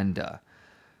agenda.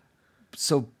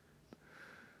 So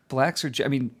blacks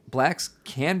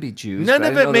can be Jews. None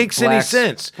of it makes any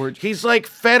sense. He's like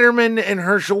Fetterman and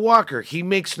Herschel Walker. He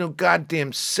makes no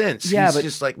goddamn sense. Yeah, he's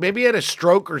just like, maybe he had a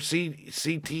stroke or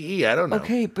CTE. I don't know.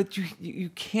 Okay, but you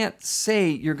can't say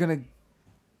you're going to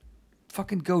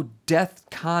fucking go DEF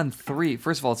CON 3.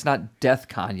 First of all, it's not DEF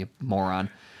CON, you moron.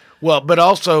 Well, but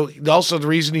also the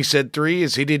reason he said 3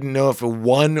 is he didn't know if a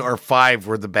 1 or 5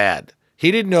 were the bad. He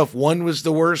didn't know if 1 was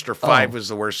the worst or 5 was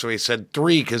the worst, so he said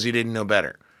 3 because he didn't know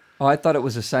better. Oh, I thought it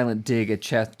was a silent dig at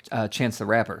Chance the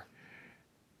Rapper.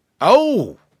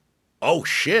 Oh,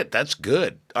 shit, that's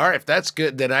good. All right, if that's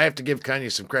good, then I have to give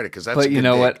Kanye some credit because that's a good you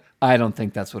know dig. what? I don't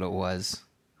think that's what it was.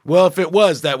 Well, if it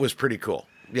was, that was pretty cool.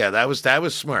 Yeah, that was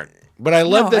smart. But I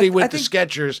love that he went to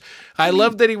Skechers. I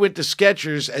love that he went to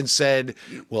Skechers and said,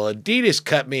 well, Adidas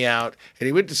cut me out. And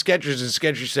he went to Skechers and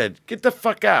Skechers said, get the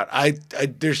fuck out.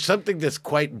 There's something that's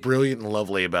quite brilliant and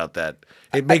lovely about that.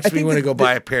 It makes me want to go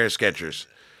buy a pair of Skechers.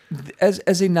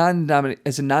 As a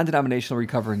non-denominational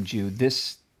recovering Jew,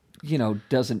 this,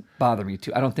 doesn't bother me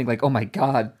too. I don't think like, oh my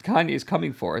God, Kanye is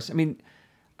coming for us. I mean,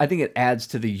 I think it adds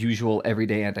to the usual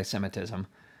everyday anti-Semitism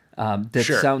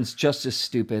that sounds just as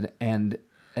stupid and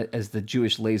as the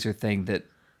Jewish laser thing that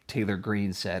Taylor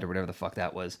Greene said or whatever the fuck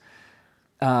that was.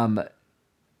 I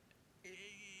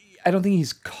don't think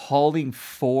he's calling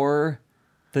for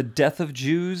the death of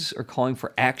Jews or calling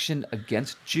for action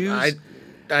against Jews.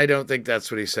 I don't think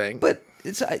that's what he's saying. But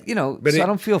it's so I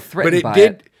don't feel threatened by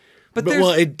it. But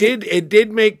it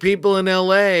did make people in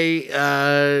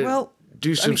LA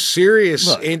do some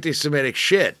serious anti-Semitic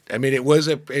shit. I mean,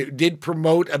 it did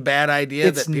promote a bad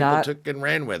idea that people took and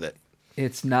ran with it.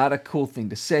 It's not a cool thing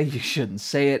to say. You shouldn't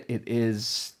say it. It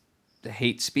is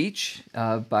hate speech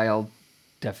by all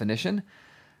definition.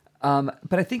 But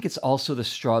I think it's also the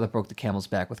straw that broke the camel's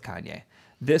back with Kanye.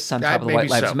 This on top of the White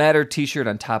Lives Matter t-shirt,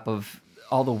 on top of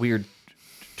all the weird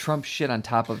Trump shit, on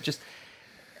top of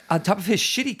his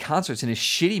shitty concerts and his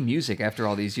shitty music after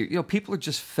all these years. People are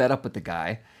just fed up with the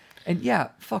guy. And yeah,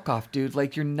 fuck off, dude.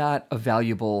 Like, you're not a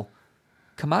valuable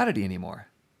commodity anymore.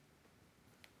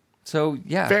 So,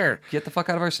 yeah, fair. Get the fuck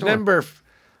out of our store.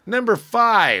 Number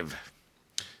 5.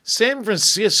 San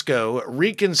Francisco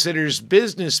reconsiders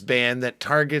business ban that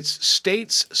targets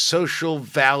states' social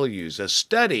values. A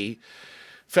study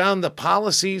found the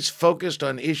policies focused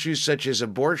on issues such as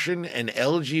abortion and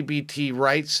LGBT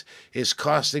rights is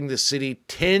costing the city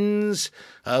tens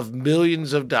of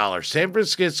millions of dollars. San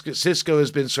Francisco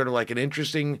has been sort of like an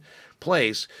interesting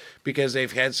place because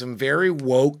they've had some very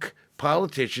woke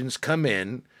politicians come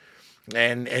in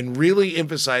and really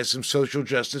emphasize some social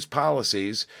justice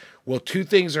policies. Well, 2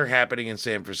 things are happening in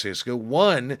San Francisco.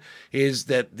 One is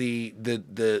that the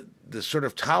the sort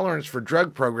of tolerance for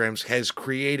drug programs has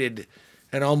created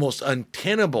an almost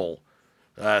untenable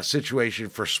situation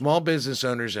for small business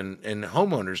owners and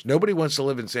homeowners. Nobody wants to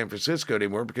live in San Francisco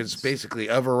anymore because it's basically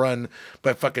overrun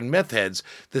by fucking meth heads.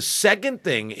 The second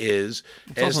thing is,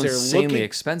 It's also insanely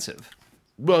expensive.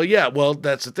 Well, yeah. Well,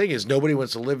 that's the thing is nobody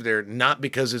wants to live there, not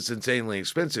because it's insanely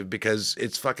expensive, because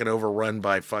it's fucking overrun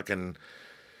by fucking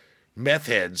meth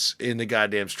heads in the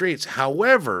goddamn streets.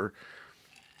 However,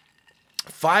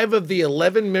 5 of the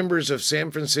 11 members of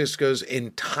San Francisco's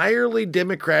entirely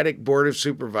Democratic Board of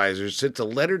Supervisors sent a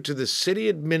letter to the city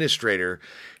administrator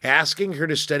asking her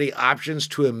to study options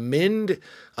to amend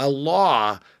a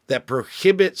law that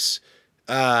prohibits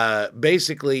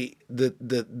basically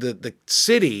the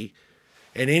city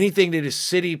and anything that is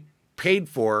city paid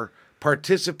for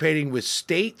participating with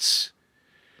states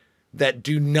that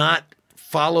do not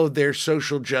follow their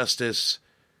social justice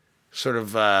sort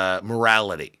of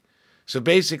morality. So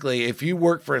basically, if you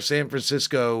work for a San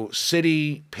Francisco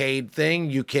city paid thing,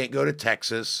 you can't go to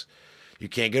Texas. You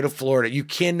can't go to Florida. You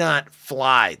cannot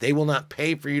fly. They will not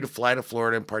pay for you to fly to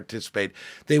Florida and participate.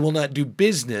 They will not do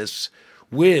business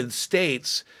with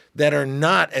states that are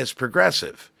not as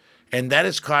progressive. And that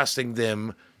is costing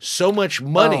them so much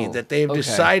money that they have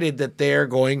decided that they're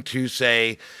going to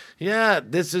say, yeah,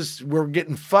 we're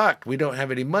getting fucked. We don't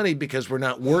have any money because we're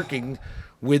not working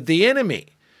with the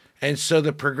enemy. And so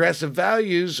the progressive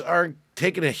values are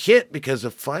taking a hit because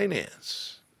of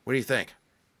finance. What do you think?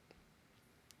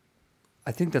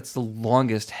 I think that's the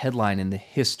longest headline in the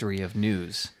history of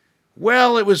news.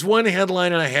 Well, it was one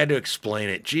headline and I had to explain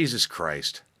it. Jesus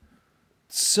Christ.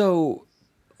 So,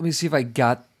 let me see if I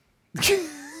got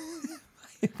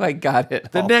if I got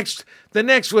it. The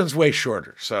next one's way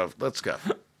shorter. So, let's go.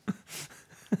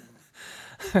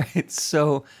 All right.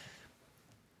 So,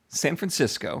 San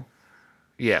Francisco,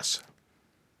 yes,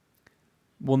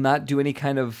 will not do any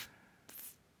kind of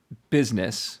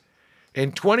business.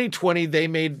 In 2020, they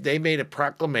made a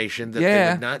proclamation that they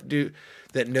would not do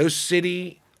that. No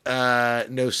city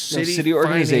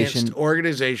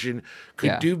organization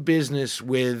could do business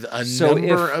with a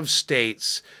number of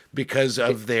states because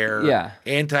of their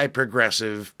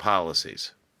anti-progressive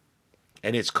policies,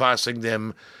 and it's costing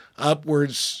them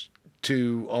upwards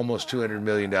to almost $200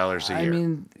 million a year. I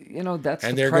mean, that's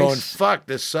and the they're price. going, fuck,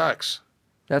 this sucks.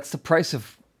 That's the price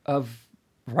of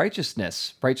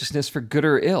righteousness for good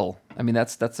or ill. I mean,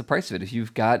 that's the price of it. If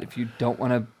you don't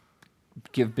want to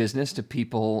give business to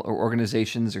people or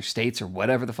organizations or states or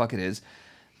whatever the fuck it is,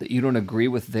 that you don't agree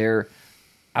with their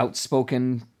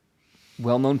outspoken,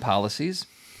 well-known policies,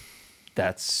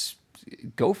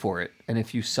 go for it. And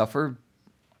if you suffer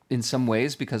in some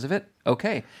ways because of it,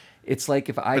 okay. It's like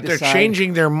if I decide... But they're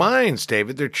changing their minds,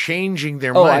 David. They're changing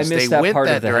their minds. I missed that part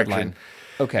of the headline.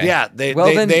 Okay. Yeah, they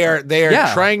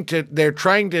are trying to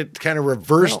kind of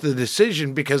reverse the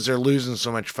decision because they're losing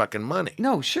so much fucking money.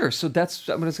 No, sure. So that's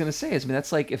what I was going to say.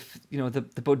 That's like if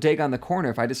the bodega on the corner.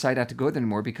 If I decide not to go there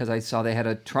anymore because I saw they had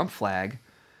a Trump flag,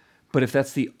 but if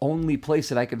that's the only place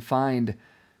that I can find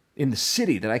in the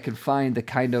city that I can find the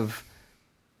kind of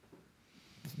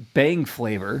bang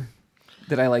flavor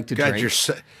that I like to drink.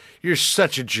 God, you're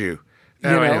such a Jew.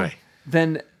 Anyway,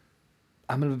 then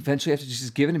I'm going to eventually have to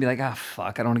just give it and be like,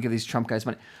 fuck, I don't want to give these Trump guys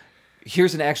money.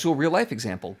 Here's an actual real life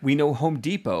example. We know Home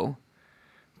Depot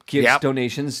gives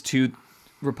donations to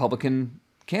Republican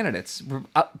candidates,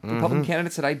 Republican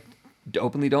candidates that I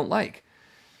openly don't like.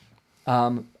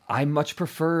 I much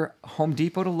prefer Home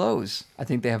Depot to Lowe's. I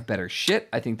think they have better shit.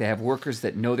 I think they have workers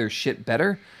that know their shit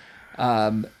better.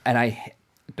 And I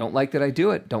don't like that I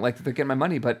do it. Don't like that they're getting my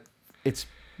money, but it's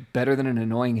better than an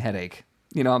annoying headache.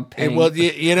 I'm paying.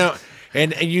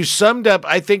 And you summed up.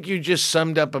 I think you just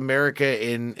summed up America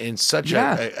in such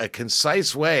a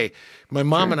concise way. My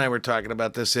mom and I were talking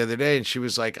about this the other day, and she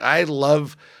was like, I would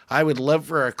love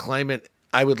for our climate.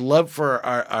 I would love for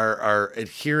our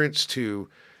adherence to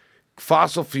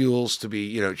fossil fuels to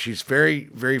be. She's very,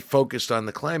 very focused on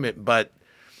the climate, but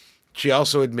she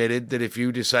also admitted that if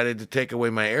you decided to take away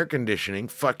my air conditioning,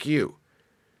 fuck you.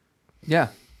 Yeah.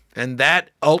 And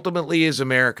that ultimately is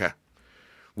America.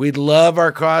 We'd love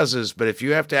our causes, but if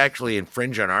you have to actually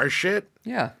infringe on our shit,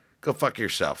 go fuck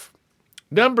yourself.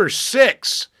 Number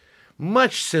 6,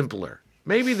 much simpler.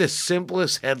 Maybe the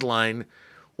simplest headline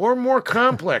or more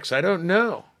complex. I don't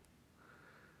know.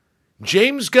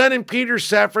 James Gunn and Peter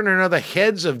Safran are now the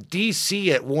heads of DC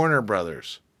at Warner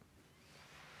Brothers.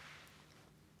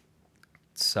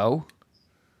 So?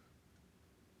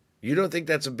 You don't think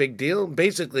that's a big deal?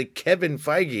 Basically, Kevin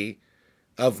Feige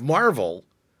of Marvel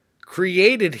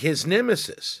created his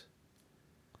nemesis.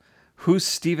 Who's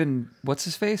Steven? What's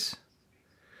his face?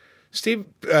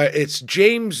 It's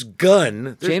James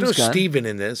Gunn. There's James no Gunn. Steven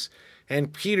in this.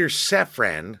 And Peter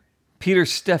Safran. Peter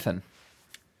Stefan.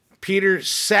 Peter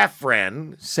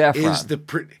Safran. Safran.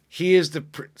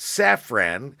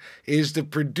 Safran is the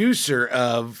producer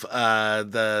of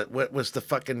what was the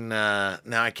fucking now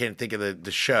I can't think of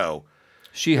the show.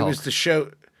 She-Hulk. It was the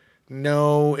show.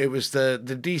 No, it was the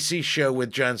DC show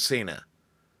with John Cena.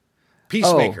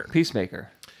 Peacemaker. Oh,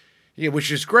 Peacemaker. Yeah,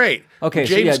 which is great. Okay,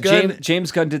 James Gunn.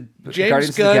 James Gunn did James Guardians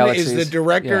of the Gunn Galaxy. is the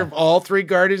director of all three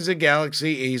Guardians of the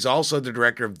Galaxy. He's also the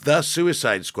director of The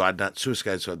Suicide Squad, not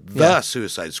Suicide Squad, The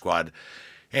Suicide Squad.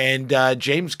 And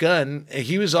James Gunn,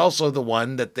 he was also the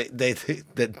one that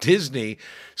that Disney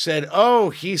said,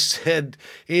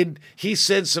 he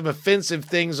said some offensive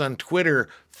things on Twitter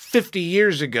 50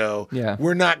 years ago. Yeah.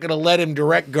 We're not going to let him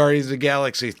direct Guardians of the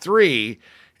Galaxy 3.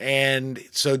 And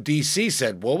so DC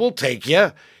said, well, we'll take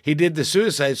you. He did the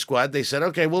Suicide Squad. They said,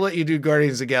 okay, we'll let you do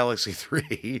Guardians of the Galaxy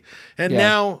 3. And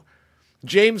now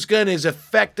James Gunn is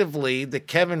effectively the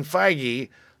Kevin Feige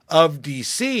of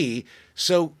DC.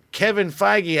 So Kevin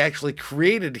Feige actually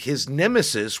created his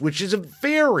nemesis, which is a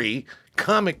very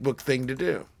comic book thing to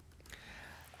do.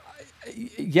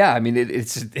 Yeah, I mean,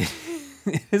 it's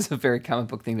it is a very comic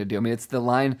book thing to do. I mean, it's the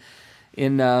line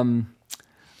in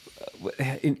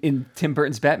Tim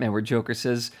Burton's Batman where Joker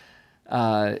says,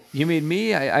 you made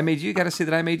me, I made you, got to say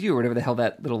that I made you, or whatever the hell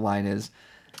that little line is.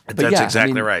 But That's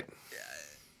exactly right.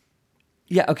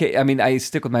 Yeah, okay, I mean, I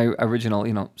stick with my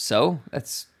original, so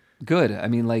that's good. I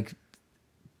mean, like,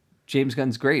 James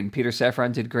Gunn's great, and Peter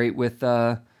Safran did great with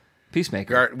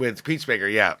Peacemaker. With Peacemaker,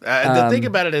 yeah. The thing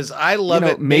about it is I love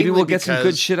it. Maybe we'll get some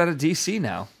good shit out of DC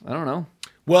now. I don't know.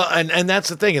 Well, and that's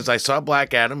the thing is I saw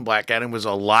Black Adam. Black Adam was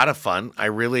a lot of fun. I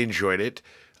really enjoyed it.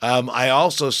 I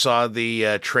also saw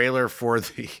the trailer for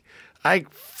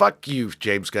fuck you,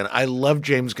 James Gunn. I love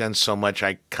James Gunn so much.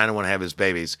 I kind of want to have his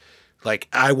babies. Like,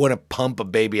 I want to pump a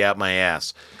baby out my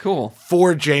ass. Cool.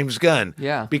 For James Gunn.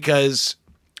 Yeah. Because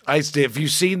have you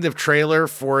seen the trailer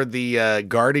for the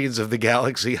Guardians of the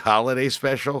Galaxy holiday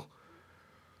special?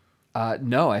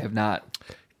 No, I have not.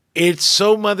 It's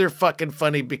so motherfucking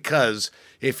funny because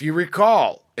if you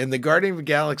recall, in the Guardian of the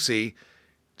Galaxy,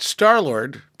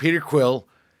 Star-Lord, Peter Quill,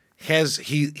 he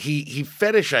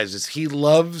fetishizes. He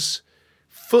loves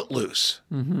Footloose.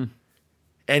 Mm-hmm.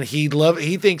 And he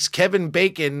thinks Kevin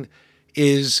Bacon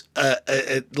is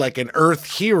like an Earth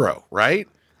hero, right?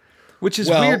 Which is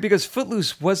weird because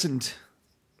Footloose wasn't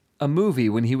a movie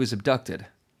when he was abducted.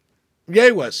 Yeah,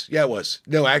 it was. Yeah, it was.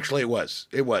 No, actually, it was.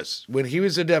 It was. When he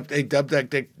was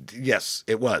abducted, yes,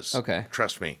 it was. Okay.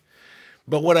 Trust me.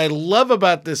 But what I love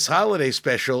about this holiday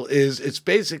special is it's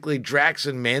basically Drax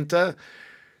and Manta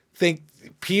think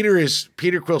Peter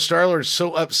Quill Star-Lord is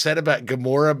so upset about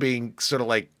Gamora being sort of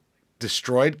like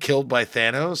destroyed, killed by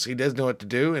Thanos. He doesn't know what to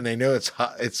do, and they know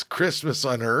it's Christmas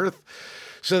on Earth.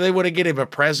 So they want to get him a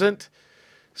present.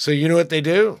 So you know what they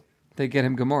do? They get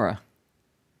him Gamora.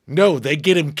 No, they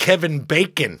get him Kevin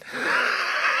Bacon.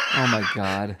 Oh my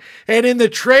God. And in the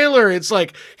trailer, it's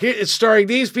like, it's starring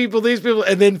these people,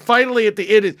 and then finally at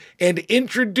the end, and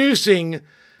introducing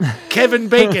Kevin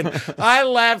Bacon. I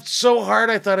laughed so hard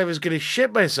I thought I was going to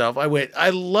shit myself. I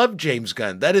love James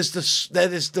Gunn. That is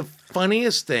the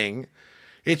funniest thing.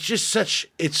 It's just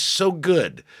it's so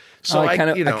good. So I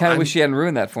kind of wish you hadn't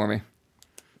ruined that for me.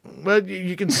 Well,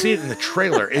 you can see it in the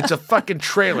trailer. It's a fucking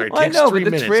trailer. It Well, takes I know, 3 but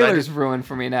the minutes. trailer's ruined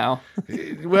for me now.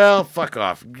 Well, fuck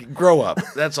off. Grow up.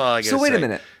 That's all I got to say. So wait a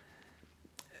minute.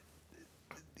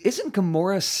 Isn't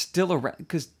Gamora still around?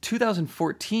 Because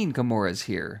 2014 Gamora's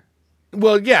here.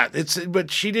 Well, yeah,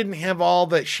 but she didn't have all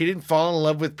that. She didn't fall in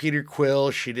love with Peter Quill.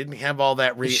 She didn't have all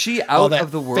that. Is she out of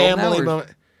the world now?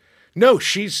 No,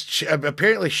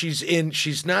 apparently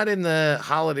she's not in the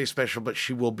holiday special, but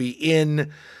she will be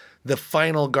in the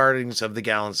final Guardians of the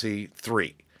Galaxy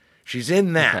 3. She's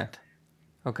in that.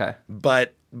 Okay.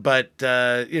 But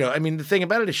I mean, the thing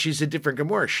about it is she's a different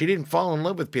Gamora. She didn't fall in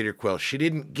love with Peter Quill. She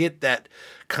didn't get that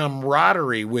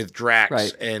camaraderie with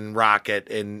Drax and Rocket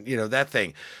and, that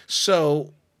thing.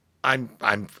 So I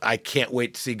can't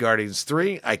wait to see Guardians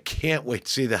 3. I can't wait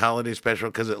to see the holiday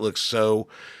special because it looks so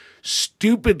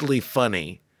stupidly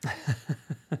funny.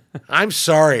 I'm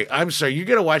sorry. You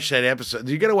got to watch that episode.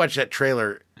 You got to watch that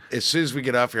trailer as soon as we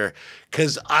get off here.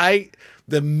 Because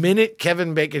the minute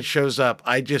Kevin Bacon shows up,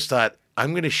 I just thought,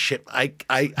 I'm going to shit. I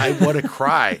want to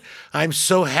cry. I'm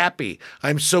so happy.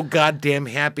 I'm so goddamn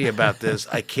happy about this.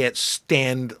 I can't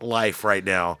stand life right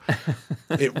now.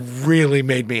 It really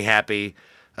made me happy.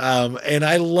 And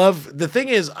I love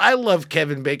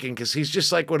Kevin Bacon because he's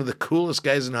just like one of the coolest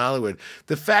guys in Hollywood.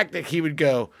 The fact that he would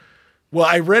go, Well,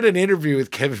 I read an interview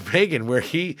with Kevin Bacon where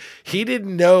he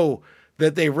didn't know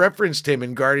that they referenced him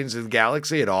in Guardians of the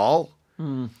Galaxy at all.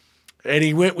 And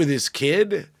he went with his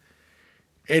kid.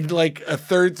 And like a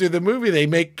third through the movie, they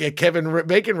make a Kevin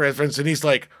Bacon reference, and he's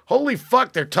like, holy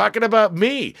fuck, they're talking about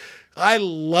me. I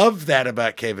love that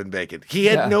about Kevin Bacon. He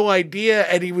had no idea,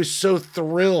 and he was so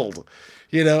thrilled.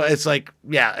 You know, it's like,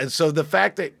 yeah. And so the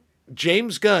fact that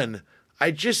James Gunn,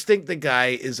 I just think the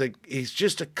guy he's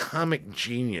just a comic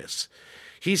genius.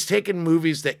 He's taken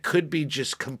movies that could be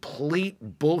just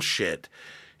complete bullshit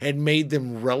and made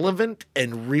them relevant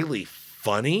and really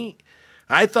funny.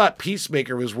 I thought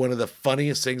Peacemaker was one of the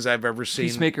funniest things I've ever seen.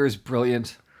 Peacemaker is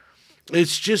brilliant.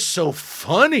 It's just so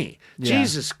funny. Yeah.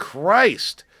 Jesus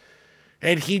Christ.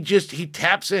 And he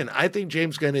taps in. I think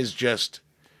James Gunn is just,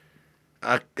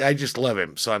 I just love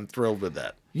him. So I'm thrilled with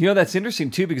that. You know, that's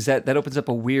interesting too, because that opens up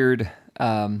a weird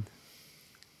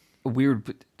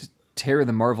tear in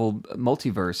the Marvel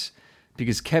multiverse,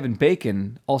 because Kevin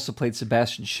Bacon also played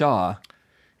Sebastian Shaw.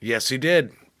 Yes, he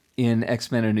did. In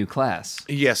X-Men: A New Class.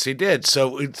 Yes, he did.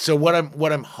 So what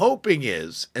I'm hoping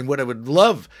is, and what I would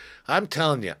love, I'm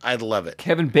telling you, I'd love it.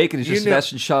 Kevin Bacon is just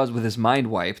Sebastian Shaw with his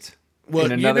mind wiped. Well,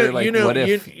 in another, what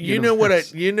if? You know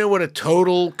what a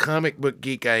total comic book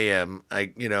geek I am.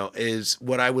 Is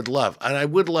what I would love, and I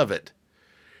would love it,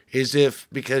 is if,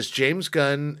 because James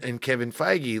Gunn and Kevin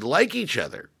Feige like each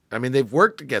other. I mean, they've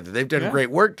worked together. They've done great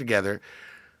work together.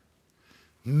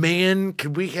 Man,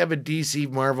 could we have a DC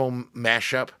Marvel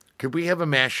mashup? Could we have a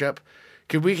mashup?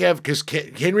 Could we have, because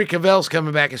Henry Cavill's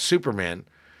coming back as Superman.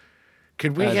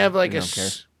 Could we have like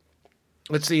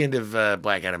what's the end of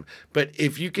Black Adam? But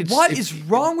if you could. What is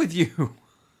wrong with you?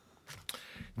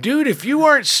 Dude, if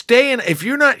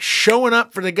you're not showing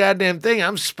up for the goddamn thing,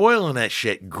 I'm spoiling that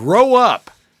shit. Grow up.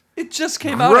 It just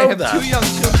came out. I have 2 young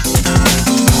children.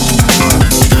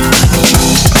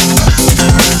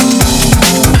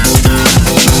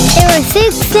 There are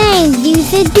 6 things you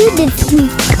should do this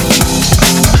week.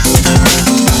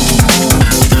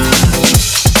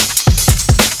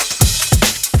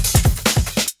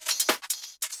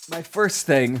 My first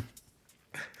thing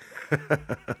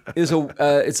is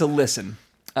it's a listen.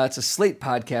 It's a Slate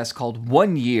podcast called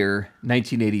 1 Year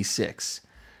 1986.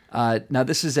 Now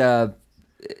this is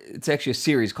it's actually a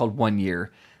series called 1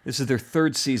 Year. This is their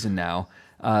 3rd season now.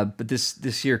 But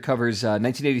this year covers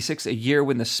 1986, a year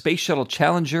when the Space Shuttle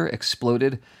Challenger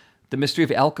exploded, the mystery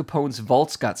of Al Capone's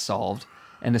vaults got solved,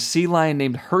 and a sea lion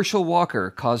named Herschel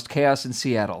Walker caused chaos in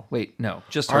Seattle. Wait, no,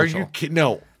 just Herschel. Are you kidding?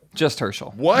 No. Just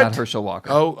Herschel. What? Not Herschel Walker.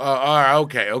 Oh,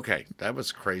 okay. That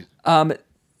was crazy. I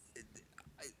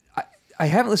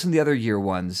haven't listened to the other year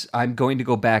ones. I'm going to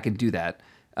go back and do that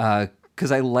because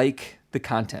I like the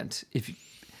content.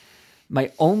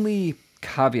 My only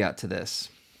caveat to this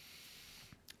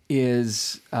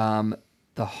is the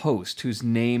host, whose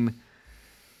name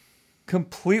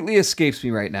completely escapes me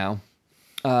right now,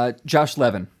 Josh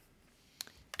Levin.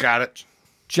 Got it.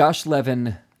 Josh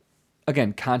Levin,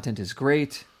 again, content is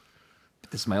great. But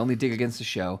this is my only dig against the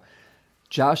show.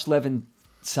 Josh Levin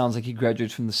sounds like he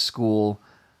graduated from the School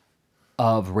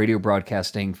of Radio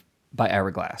Broadcasting by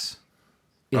Hourglass.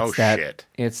 Shit.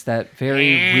 It's that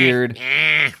very weird.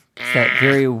 It's that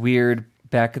very weird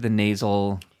back of the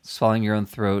nasal, swallowing your own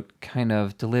throat kind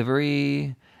of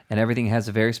delivery, and everything has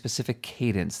a very specific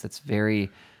cadence that's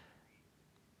very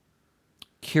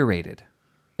curated.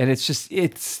 And it's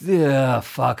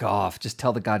fuck off. Just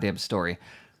tell the goddamn story.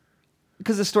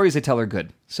 Because the stories they tell are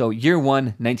good. So year 1,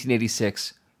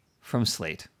 1986, from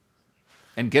Slate.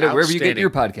 And get it wherever you get your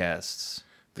podcasts.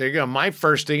 There you go. My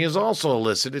first thing is also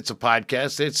illicit. It's a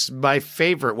podcast. It's my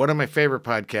favorite, one of my favorite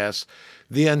podcasts,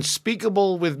 The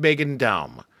Unspeakable with Megan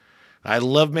Daum. I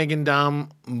love Megan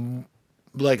Daum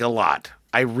like a lot.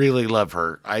 I really love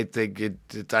her. I think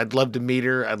I'd love to meet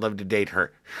her. I'd love to date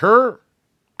her.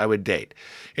 I would date.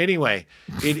 Anyway,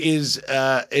 it is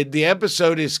the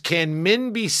episode is Can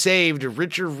Men Be Saved?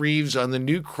 Richard Reeves on the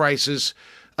New Crisis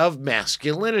of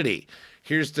Masculinity.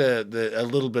 Here's a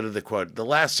little bit of the quote. The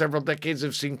last several decades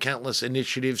have seen countless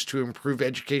initiatives to improve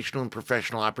educational and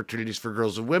professional opportunities for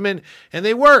girls and women, and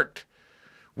they worked.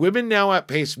 Women now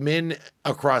outpace men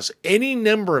across any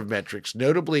number of metrics,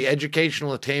 notably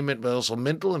educational attainment, but also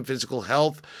mental and physical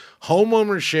health, home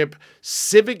ownership,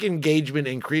 civic engagement,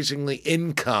 increasingly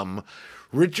income.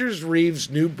 Richard Reeves'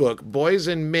 new book, Boys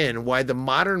and Men, Why the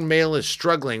Modern Male is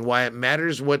Struggling, Why It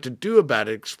Matters What to Do About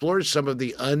It, explores some of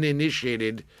the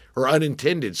unintended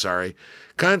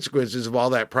consequences of all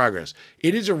that progress.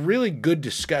 It is a really good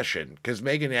discussion because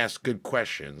Megan asks good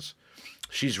questions.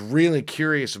 She's really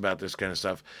curious about this kind of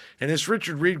stuff. And this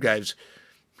Richard Reeves guy,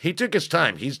 He took his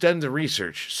time. He's done the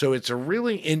research. So it's a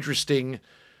really interesting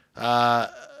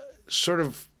sort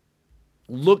of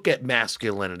look at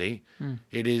masculinity.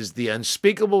 It is The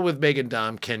Unspeakable with Megan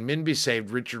Dom, Can Men Be Saved?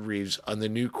 Richard Reeves on the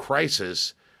new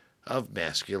crisis of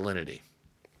masculinity.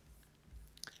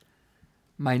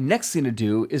 My next thing to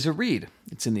do is a read.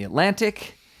 It's in The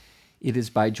Atlantic. It is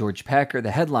by George Packer.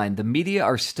 The headline, The Media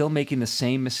Are Still Making the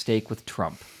Same Mistake with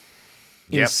Trump.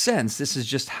 In a sense, this is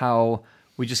just how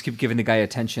we just keep giving the guy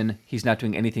attention. He's not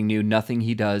doing anything new. Nothing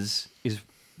he does is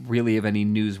really of any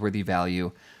newsworthy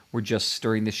value. We're just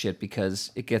stirring the shit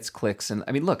because it gets clicks. And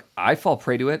I mean, look, I fall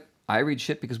prey to it. I read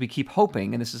shit because we keep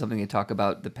hoping, and this is something they talk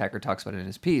about, that Packer talks about in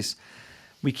his piece.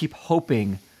 We keep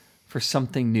hoping for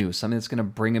something new, something that's going to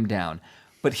bring him down.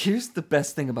 But here's the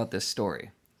best thing about this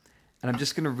story. And I'm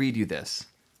just going to read you this.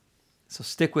 So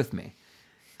stick with me.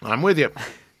 I'm with you.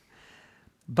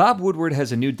 Bob Woodward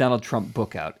has a new Donald Trump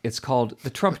book out. It's called The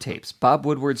Trump Tapes, Bob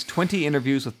Woodward's 20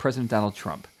 Interviews with President Donald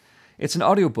Trump. It's an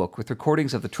audiobook with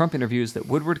recordings of the Trump interviews that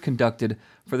Woodward conducted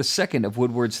for the second of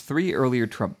Woodward's 3 earlier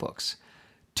Trump books.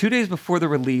 2 days before the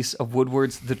release of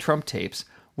Woodward's The Trump Tapes,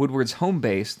 Woodward's home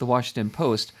base, The Washington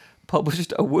Post,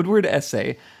 published a Woodward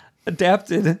essay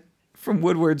adapted from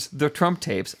Woodward's The Trump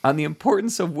Tapes on the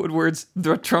importance of Woodward's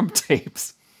The Trump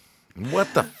Tapes.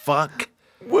 What the fuck?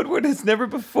 Woodward has never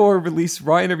before released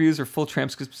raw interviews or full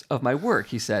transcripts of my work,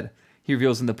 he said. He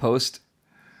reveals in the Post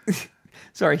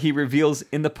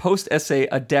essay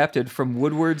adapted from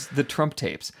Woodward's The Trump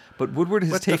Tapes. But Woodward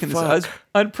has taken this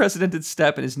unprecedented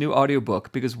step in his new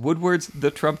audiobook because Woodward's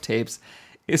The Trump Tapes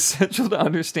is central to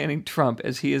understanding Trump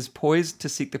as he is poised to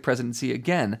seek the presidency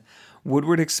again.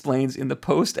 Woodward explains in the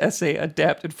Post essay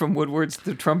adapted from Woodward's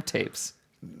The Trump Tapes.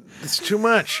 It's too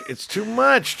much. It's too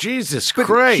much. Jesus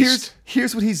Christ.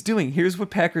 Here's what he's doing. Here's what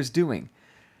Packer's doing.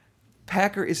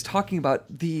 Packer is talking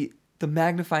about the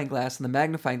magnifying glass and the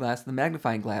magnifying glass and the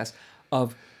magnifying glass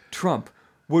of Trump,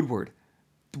 Woodward.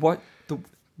 The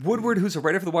Woodward, who's a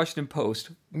writer for the Washington Post,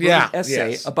 wrote an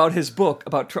essay about his book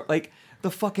about Trump. Like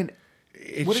the fucking...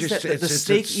 What is that? The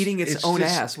snake eating its own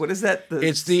ass. What is that?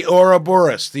 It's the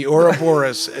Ouroboros. The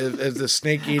Ouroboros is the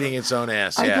snake eating its own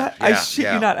ass. I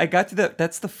shit you not. I got to that.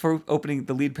 That's the opening,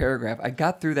 the lead paragraph. I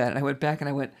got through that and I went back and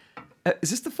I went,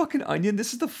 is this the fucking Onion?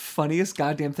 This is the funniest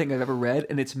goddamn thing I've ever read,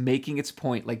 and it's making its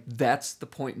point. Like that's the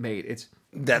point made.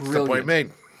 That's brilliant. The point made.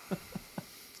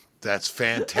 That's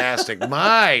fantastic.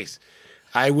 I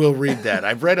will read that.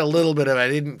 I've read a little bit of it. I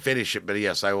didn't finish it, but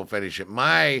yes, I will finish it.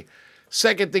 My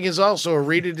second thing is also a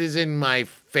read. It is in my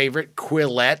favorite,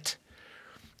 Quillette.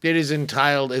 It is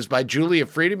entitled, is by Julia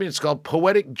Friedman. It's called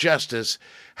Poetic Justice,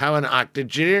 How an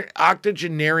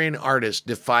Octogenarian Artist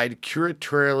Defied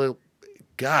Curatorial...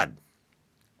 God.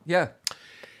 Yeah.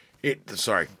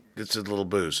 Sorry, it's a little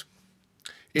booze.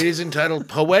 It is entitled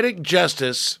Poetic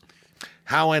Justice,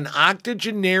 How an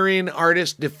Octogenarian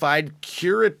Artist Defied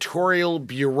Curatorial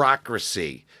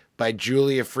Bureaucracy by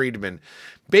Julia Friedman.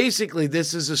 Basically,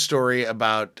 this is a story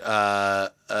about,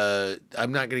 I'm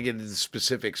not going to get into the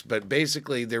specifics, but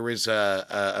basically there was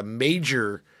a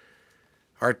major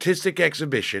artistic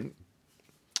exhibition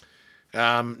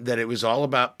that it was all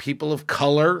about people of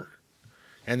color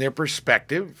and their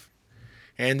perspective.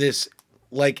 And this,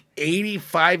 like,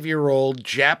 85-year-old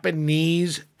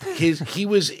Japanese,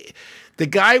 the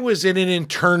guy was in an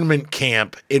internment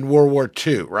camp in World War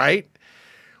II, right?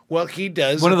 Well, he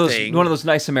does one of those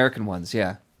nice American ones,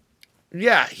 yeah.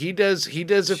 Yeah, he does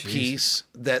a piece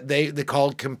that they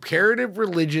called Comparative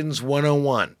Religions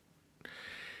 101.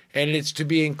 And it's to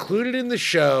be included in the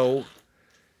show,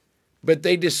 but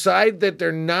they decide that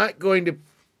they're not going to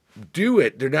do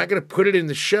it. They're not going to put it in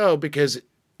the show because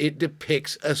it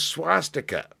depicts a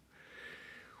swastika.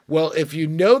 Well, if you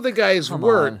know the guy's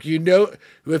work, you know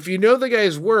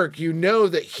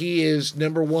that he is,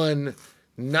 number one,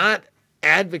 not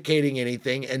advocating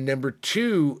anything, and number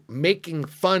two, making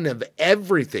fun of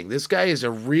everything. This guy is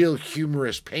a real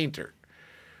humorous painter.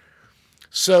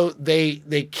 So they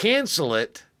cancel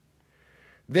it.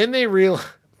 Then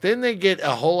they get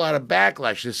a whole lot of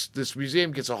backlash. This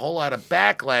museum gets a whole lot of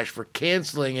backlash for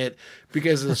canceling it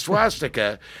because of the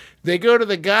swastika. They go to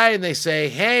the guy and they say,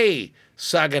 "Hey,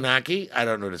 Saganaki," I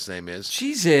don't know what his name is.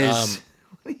 Jesus.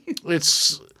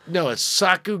 It's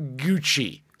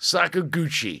Sakuguchi,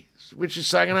 which is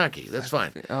Saganaki. That's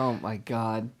fine. Oh my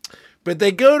God. But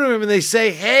they go to him and they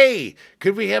say, "Hey,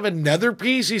 could we have another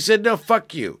piece?" He said, "No,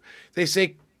 fuck you." They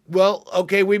say, "Well,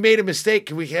 okay, we made a mistake.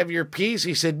 Can we have your piece?"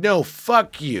 He said, "No,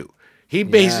 fuck you." He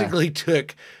basically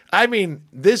took,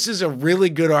 this is a really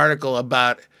good article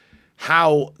about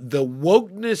how the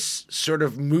wokeness sort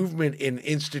of movement in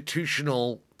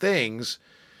institutional things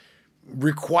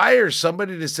requires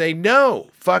somebody to say, no,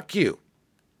 fuck you.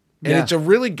 And it's a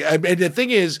really, and the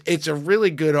thing is, it's a really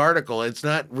good article. It's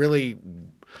not really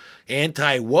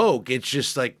anti-woke. It's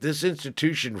just like this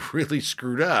institution really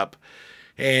screwed up.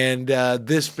 And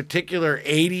this particular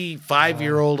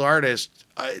 85-year-old artist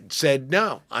said,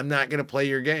 no, I'm not going to play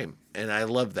your game. And I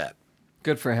love that.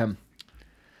 Good for him.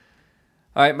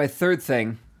 All right, my third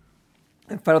thing,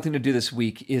 and final thing to do this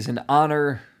week, is in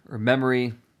honor or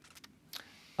memory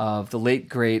of the late,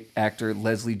 great actor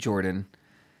Leslie Jordan,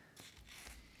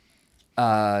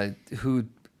 who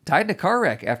died in a car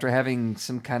wreck after having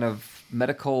some kind of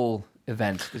medical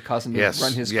event that caused him to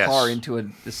run his car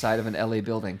into the side of an LA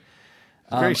building.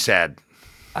 Very sad.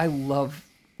 I love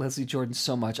Leslie Jordan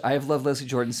so much. I have loved Leslie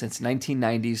Jordan since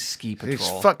 1990s Ski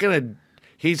Patrol.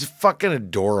 He's fucking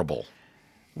adorable.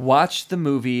 Watch the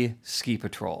movie Ski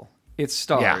Patrol. It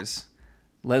stars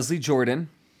Leslie Jordan,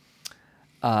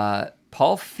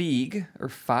 Paul Feig, or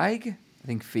Feig? I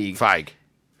think Feig.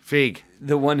 Feig.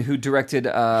 The one who directed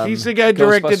he's the guy who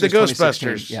directed the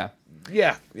Ghostbusters. Yeah.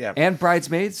 Yeah. And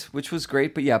Bridesmaids, which was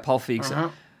great, but Paul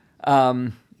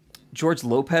Feig. George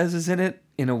Lopez is in it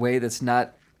in a way that's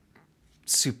not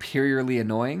superiorly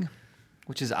annoying,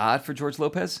 which is odd for George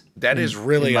Lopez. That is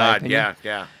really odd. Opinion.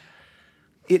 Yeah.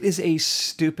 It is a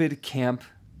stupid camp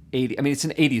 80. I mean, it's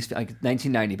an 80s, like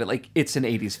 1990, but like it's an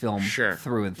 80s film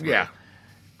through and through. Yeah.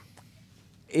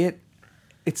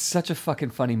 It's such a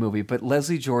fucking funny movie, but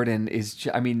Leslie Jordan is,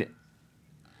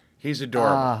 he's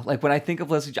adorable. Like when I think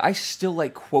of Leslie, I still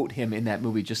like quote him in that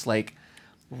movie, just like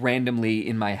randomly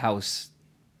in my house.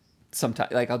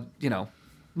 Sometimes, like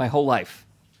my whole life,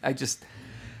 I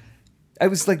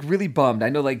was like really bummed. I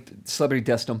know like celebrity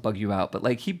deaths don't bug you out, but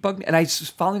like he bugged me, and I was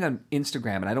following on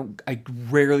Instagram, and I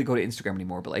rarely go to Instagram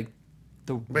anymore, but like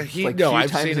few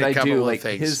I've times seen that a I couple do, of like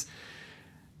things.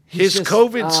 his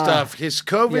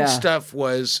COVID stuff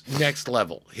was next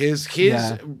level. His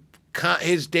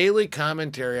daily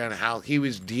commentary on how he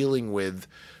was dealing with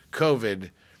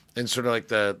COVID and sort of like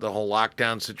the whole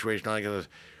lockdown situation, all that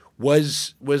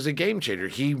was a game changer.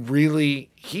 He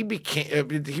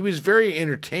was very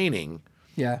entertaining.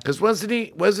 Yeah. Because wasn't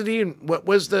he in, what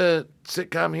was the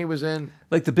sitcom he was in?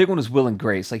 Like the big one was Will and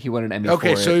Grace. Like he won an Emmy for it.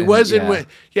 Okay, so he was in,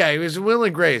 he was in Will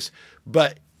and Grace.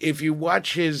 But if you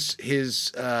watch his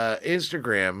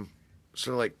Instagram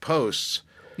sort of like posts,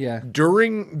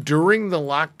 during the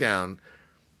lockdown,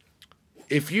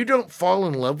 if you don't fall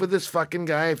in love with this fucking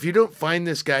guy, if you don't find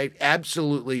this guy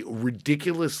absolutely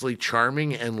ridiculously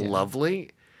charming and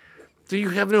lovely, then you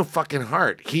have no fucking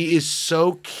heart. He is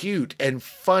so cute and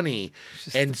funny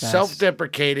and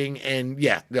self-deprecating. And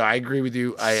I agree with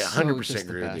you. I 100%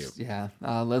 agree with you. Yeah,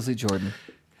 Leslie Jordan.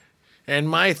 And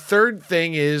my third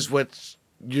thing is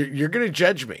you're going to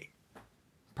judge me.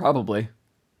 Probably.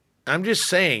 I'm just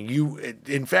saying.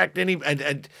 In fact,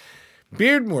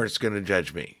 Beardmore's going to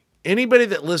judge me. Anybody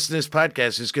that listens to this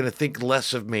podcast is going to think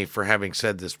less of me for having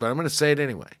said this, but I'm going to say it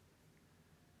anyway.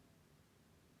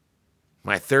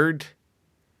 My third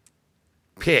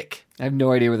pick. I have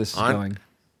no idea where this is going.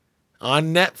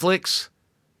 On Netflix,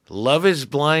 Love is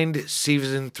Blind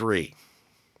Season 3.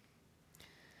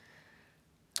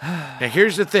 Now,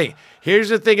 here's the thing. Here's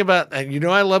the thing about,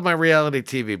 I love my reality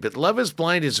TV, but Love is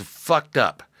Blind is fucked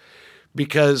up.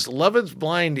 Because Love is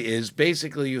Blind is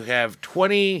basically you have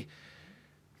 20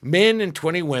 men and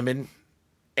 20 women,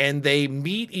 and they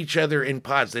meet each other in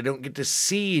pods. They don't get to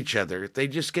see each other. They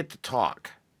just get to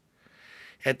talk.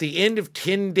 At the end of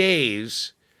 10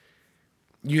 days,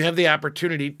 you have the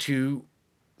opportunity to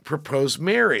propose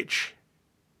marriage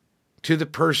to the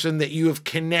person that you have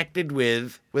connected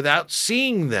with without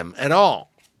seeing them at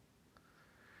all.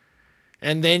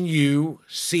 And then you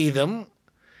see them,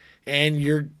 and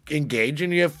you're engaged,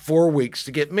 and you have 4 weeks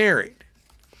to get married.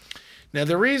 Now,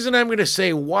 the reason I'm going to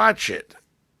say watch it,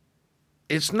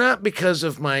 it's not because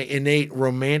of my innate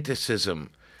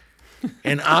romanticism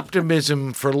and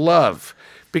optimism for love,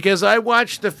 because I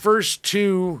watched the first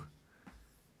 2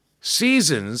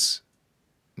 seasons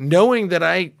knowing that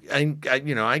I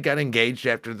got engaged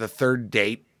after the 3rd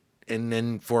date, and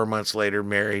then 4 months later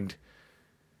married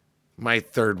my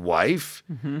 3rd wife.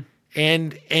 Mm-hmm.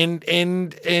 And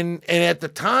at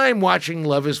the time, watching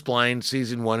Love is Blind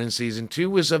Season 1 and Season 2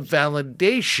 was a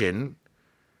validation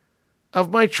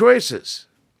of my choices.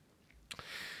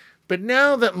 But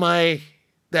now that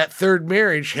that 3rd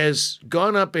marriage has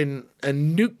gone up in a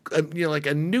nuclear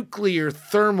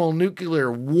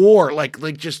war,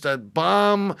 like just a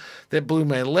bomb that blew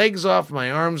my legs off,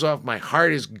 my arms off, my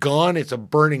heart is gone. It's a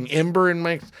burning ember in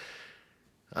my.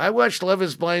 I watched Love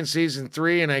is Blind Season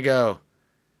 3 and I go,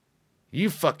 You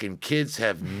fucking kids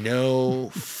have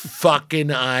no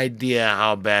fucking idea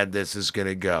how bad this is going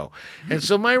to go. And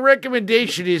so my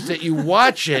recommendation is that you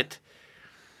watch it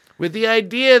with the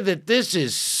idea that this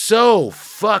is so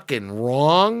fucking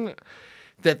wrong,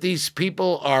 that these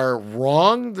people are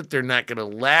wrong, that they're not going to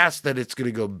last, that it's going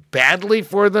to go badly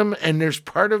for them. And there's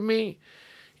part of me,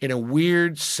 in a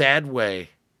weird, sad way,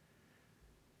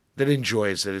 that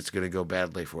enjoys that it's going to go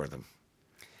badly for them.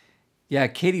 Yeah,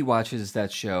 Katie watches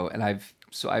that show, and I've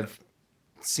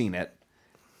seen it,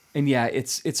 and yeah,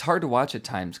 it's hard to watch at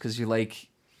times because you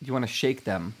want to shake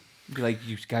them. You're like,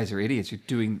 you guys are idiots. You're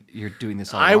doing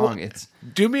this all wrong.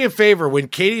 Do me a favor when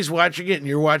Katie's watching it and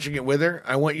you're watching it with her.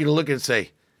 I want you to look and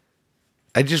say,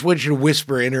 I just want you to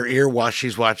whisper in her ear while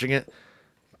she's watching it,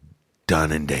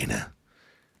 Don and Dana.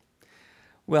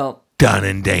 Well, Don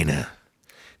and Dana.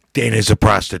 Dana's a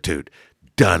prostitute.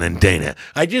 Don and Dana.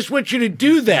 I just want you to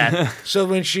do that so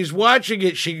when she's watching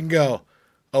it, she can go,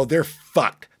 oh, they're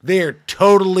fucked. They're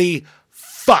totally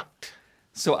fucked.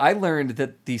 So I learned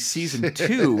that the season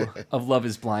 2 of Love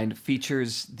is Blind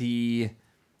features the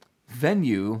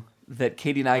venue that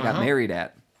Katie and I got married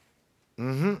at.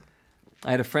 Mm-hmm.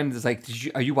 I had a friend that's like,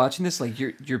 are you watching this? Like,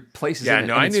 your place is in it.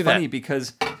 No, and I it's knew funny that.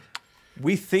 Because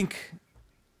we think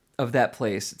of that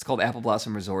place. It's called Apple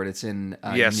Blossom Resort. It's in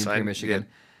Union Prairie, Michigan.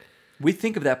 Yeah. We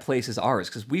think of that place as ours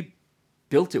because we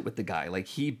built it with the guy. Like,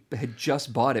 he had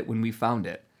just bought it when we found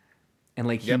it. And,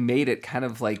 like, he made it kind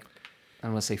of like, I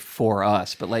don't want to say for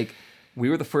us, but, like,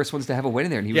 we were the first ones to have a wedding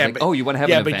there. And he was like, oh, you want to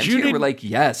have an event here? We're like,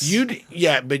 yes.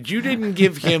 But you didn't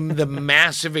give him the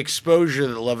massive exposure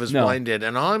that Love is Blind did.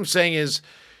 And all I'm saying is,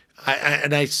 I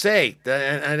just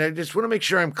want to make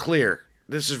sure I'm clear.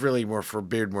 This is really more for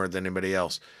Beard more than anybody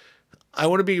else. I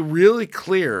want to be really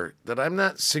clear that I'm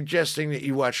not suggesting that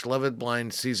you watch Love is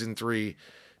Blind Season 3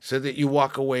 so that you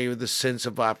walk away with a sense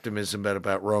of optimism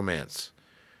about romance.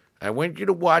 I want you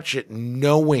to watch it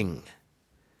knowing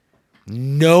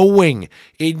in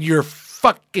your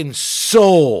fucking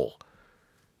soul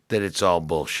that it's all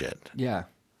bullshit. Yeah.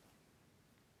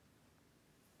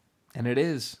 And it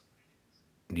is.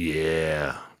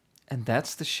 Yeah. And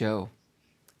that's the show.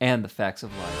 And the facts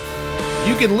of life.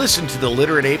 You can listen to the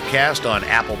Literate ApeCast on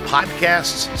Apple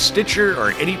Podcasts, Stitcher,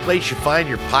 or any place you find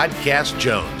your podcast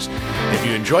Jones. If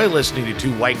you enjoy listening to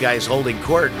two white guys holding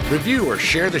court, review or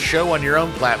share the show on your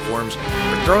own platforms,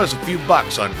 or throw us a few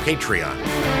bucks on Patreon.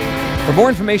 For more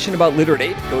information about Literate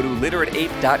Ape, go to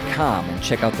literateape.com and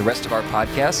check out the rest of our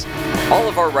podcasts, all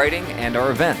of our writing, and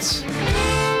our events.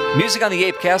 Music on the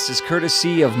ApeCast is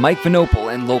courtesy of Mike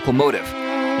Vinopal and Locomotive.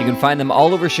 You can find them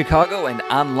all over Chicago and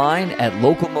online at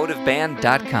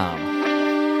locomotiveband.com.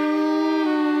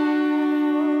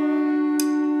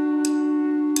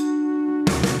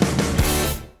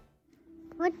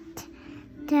 What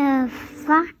the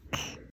fuck?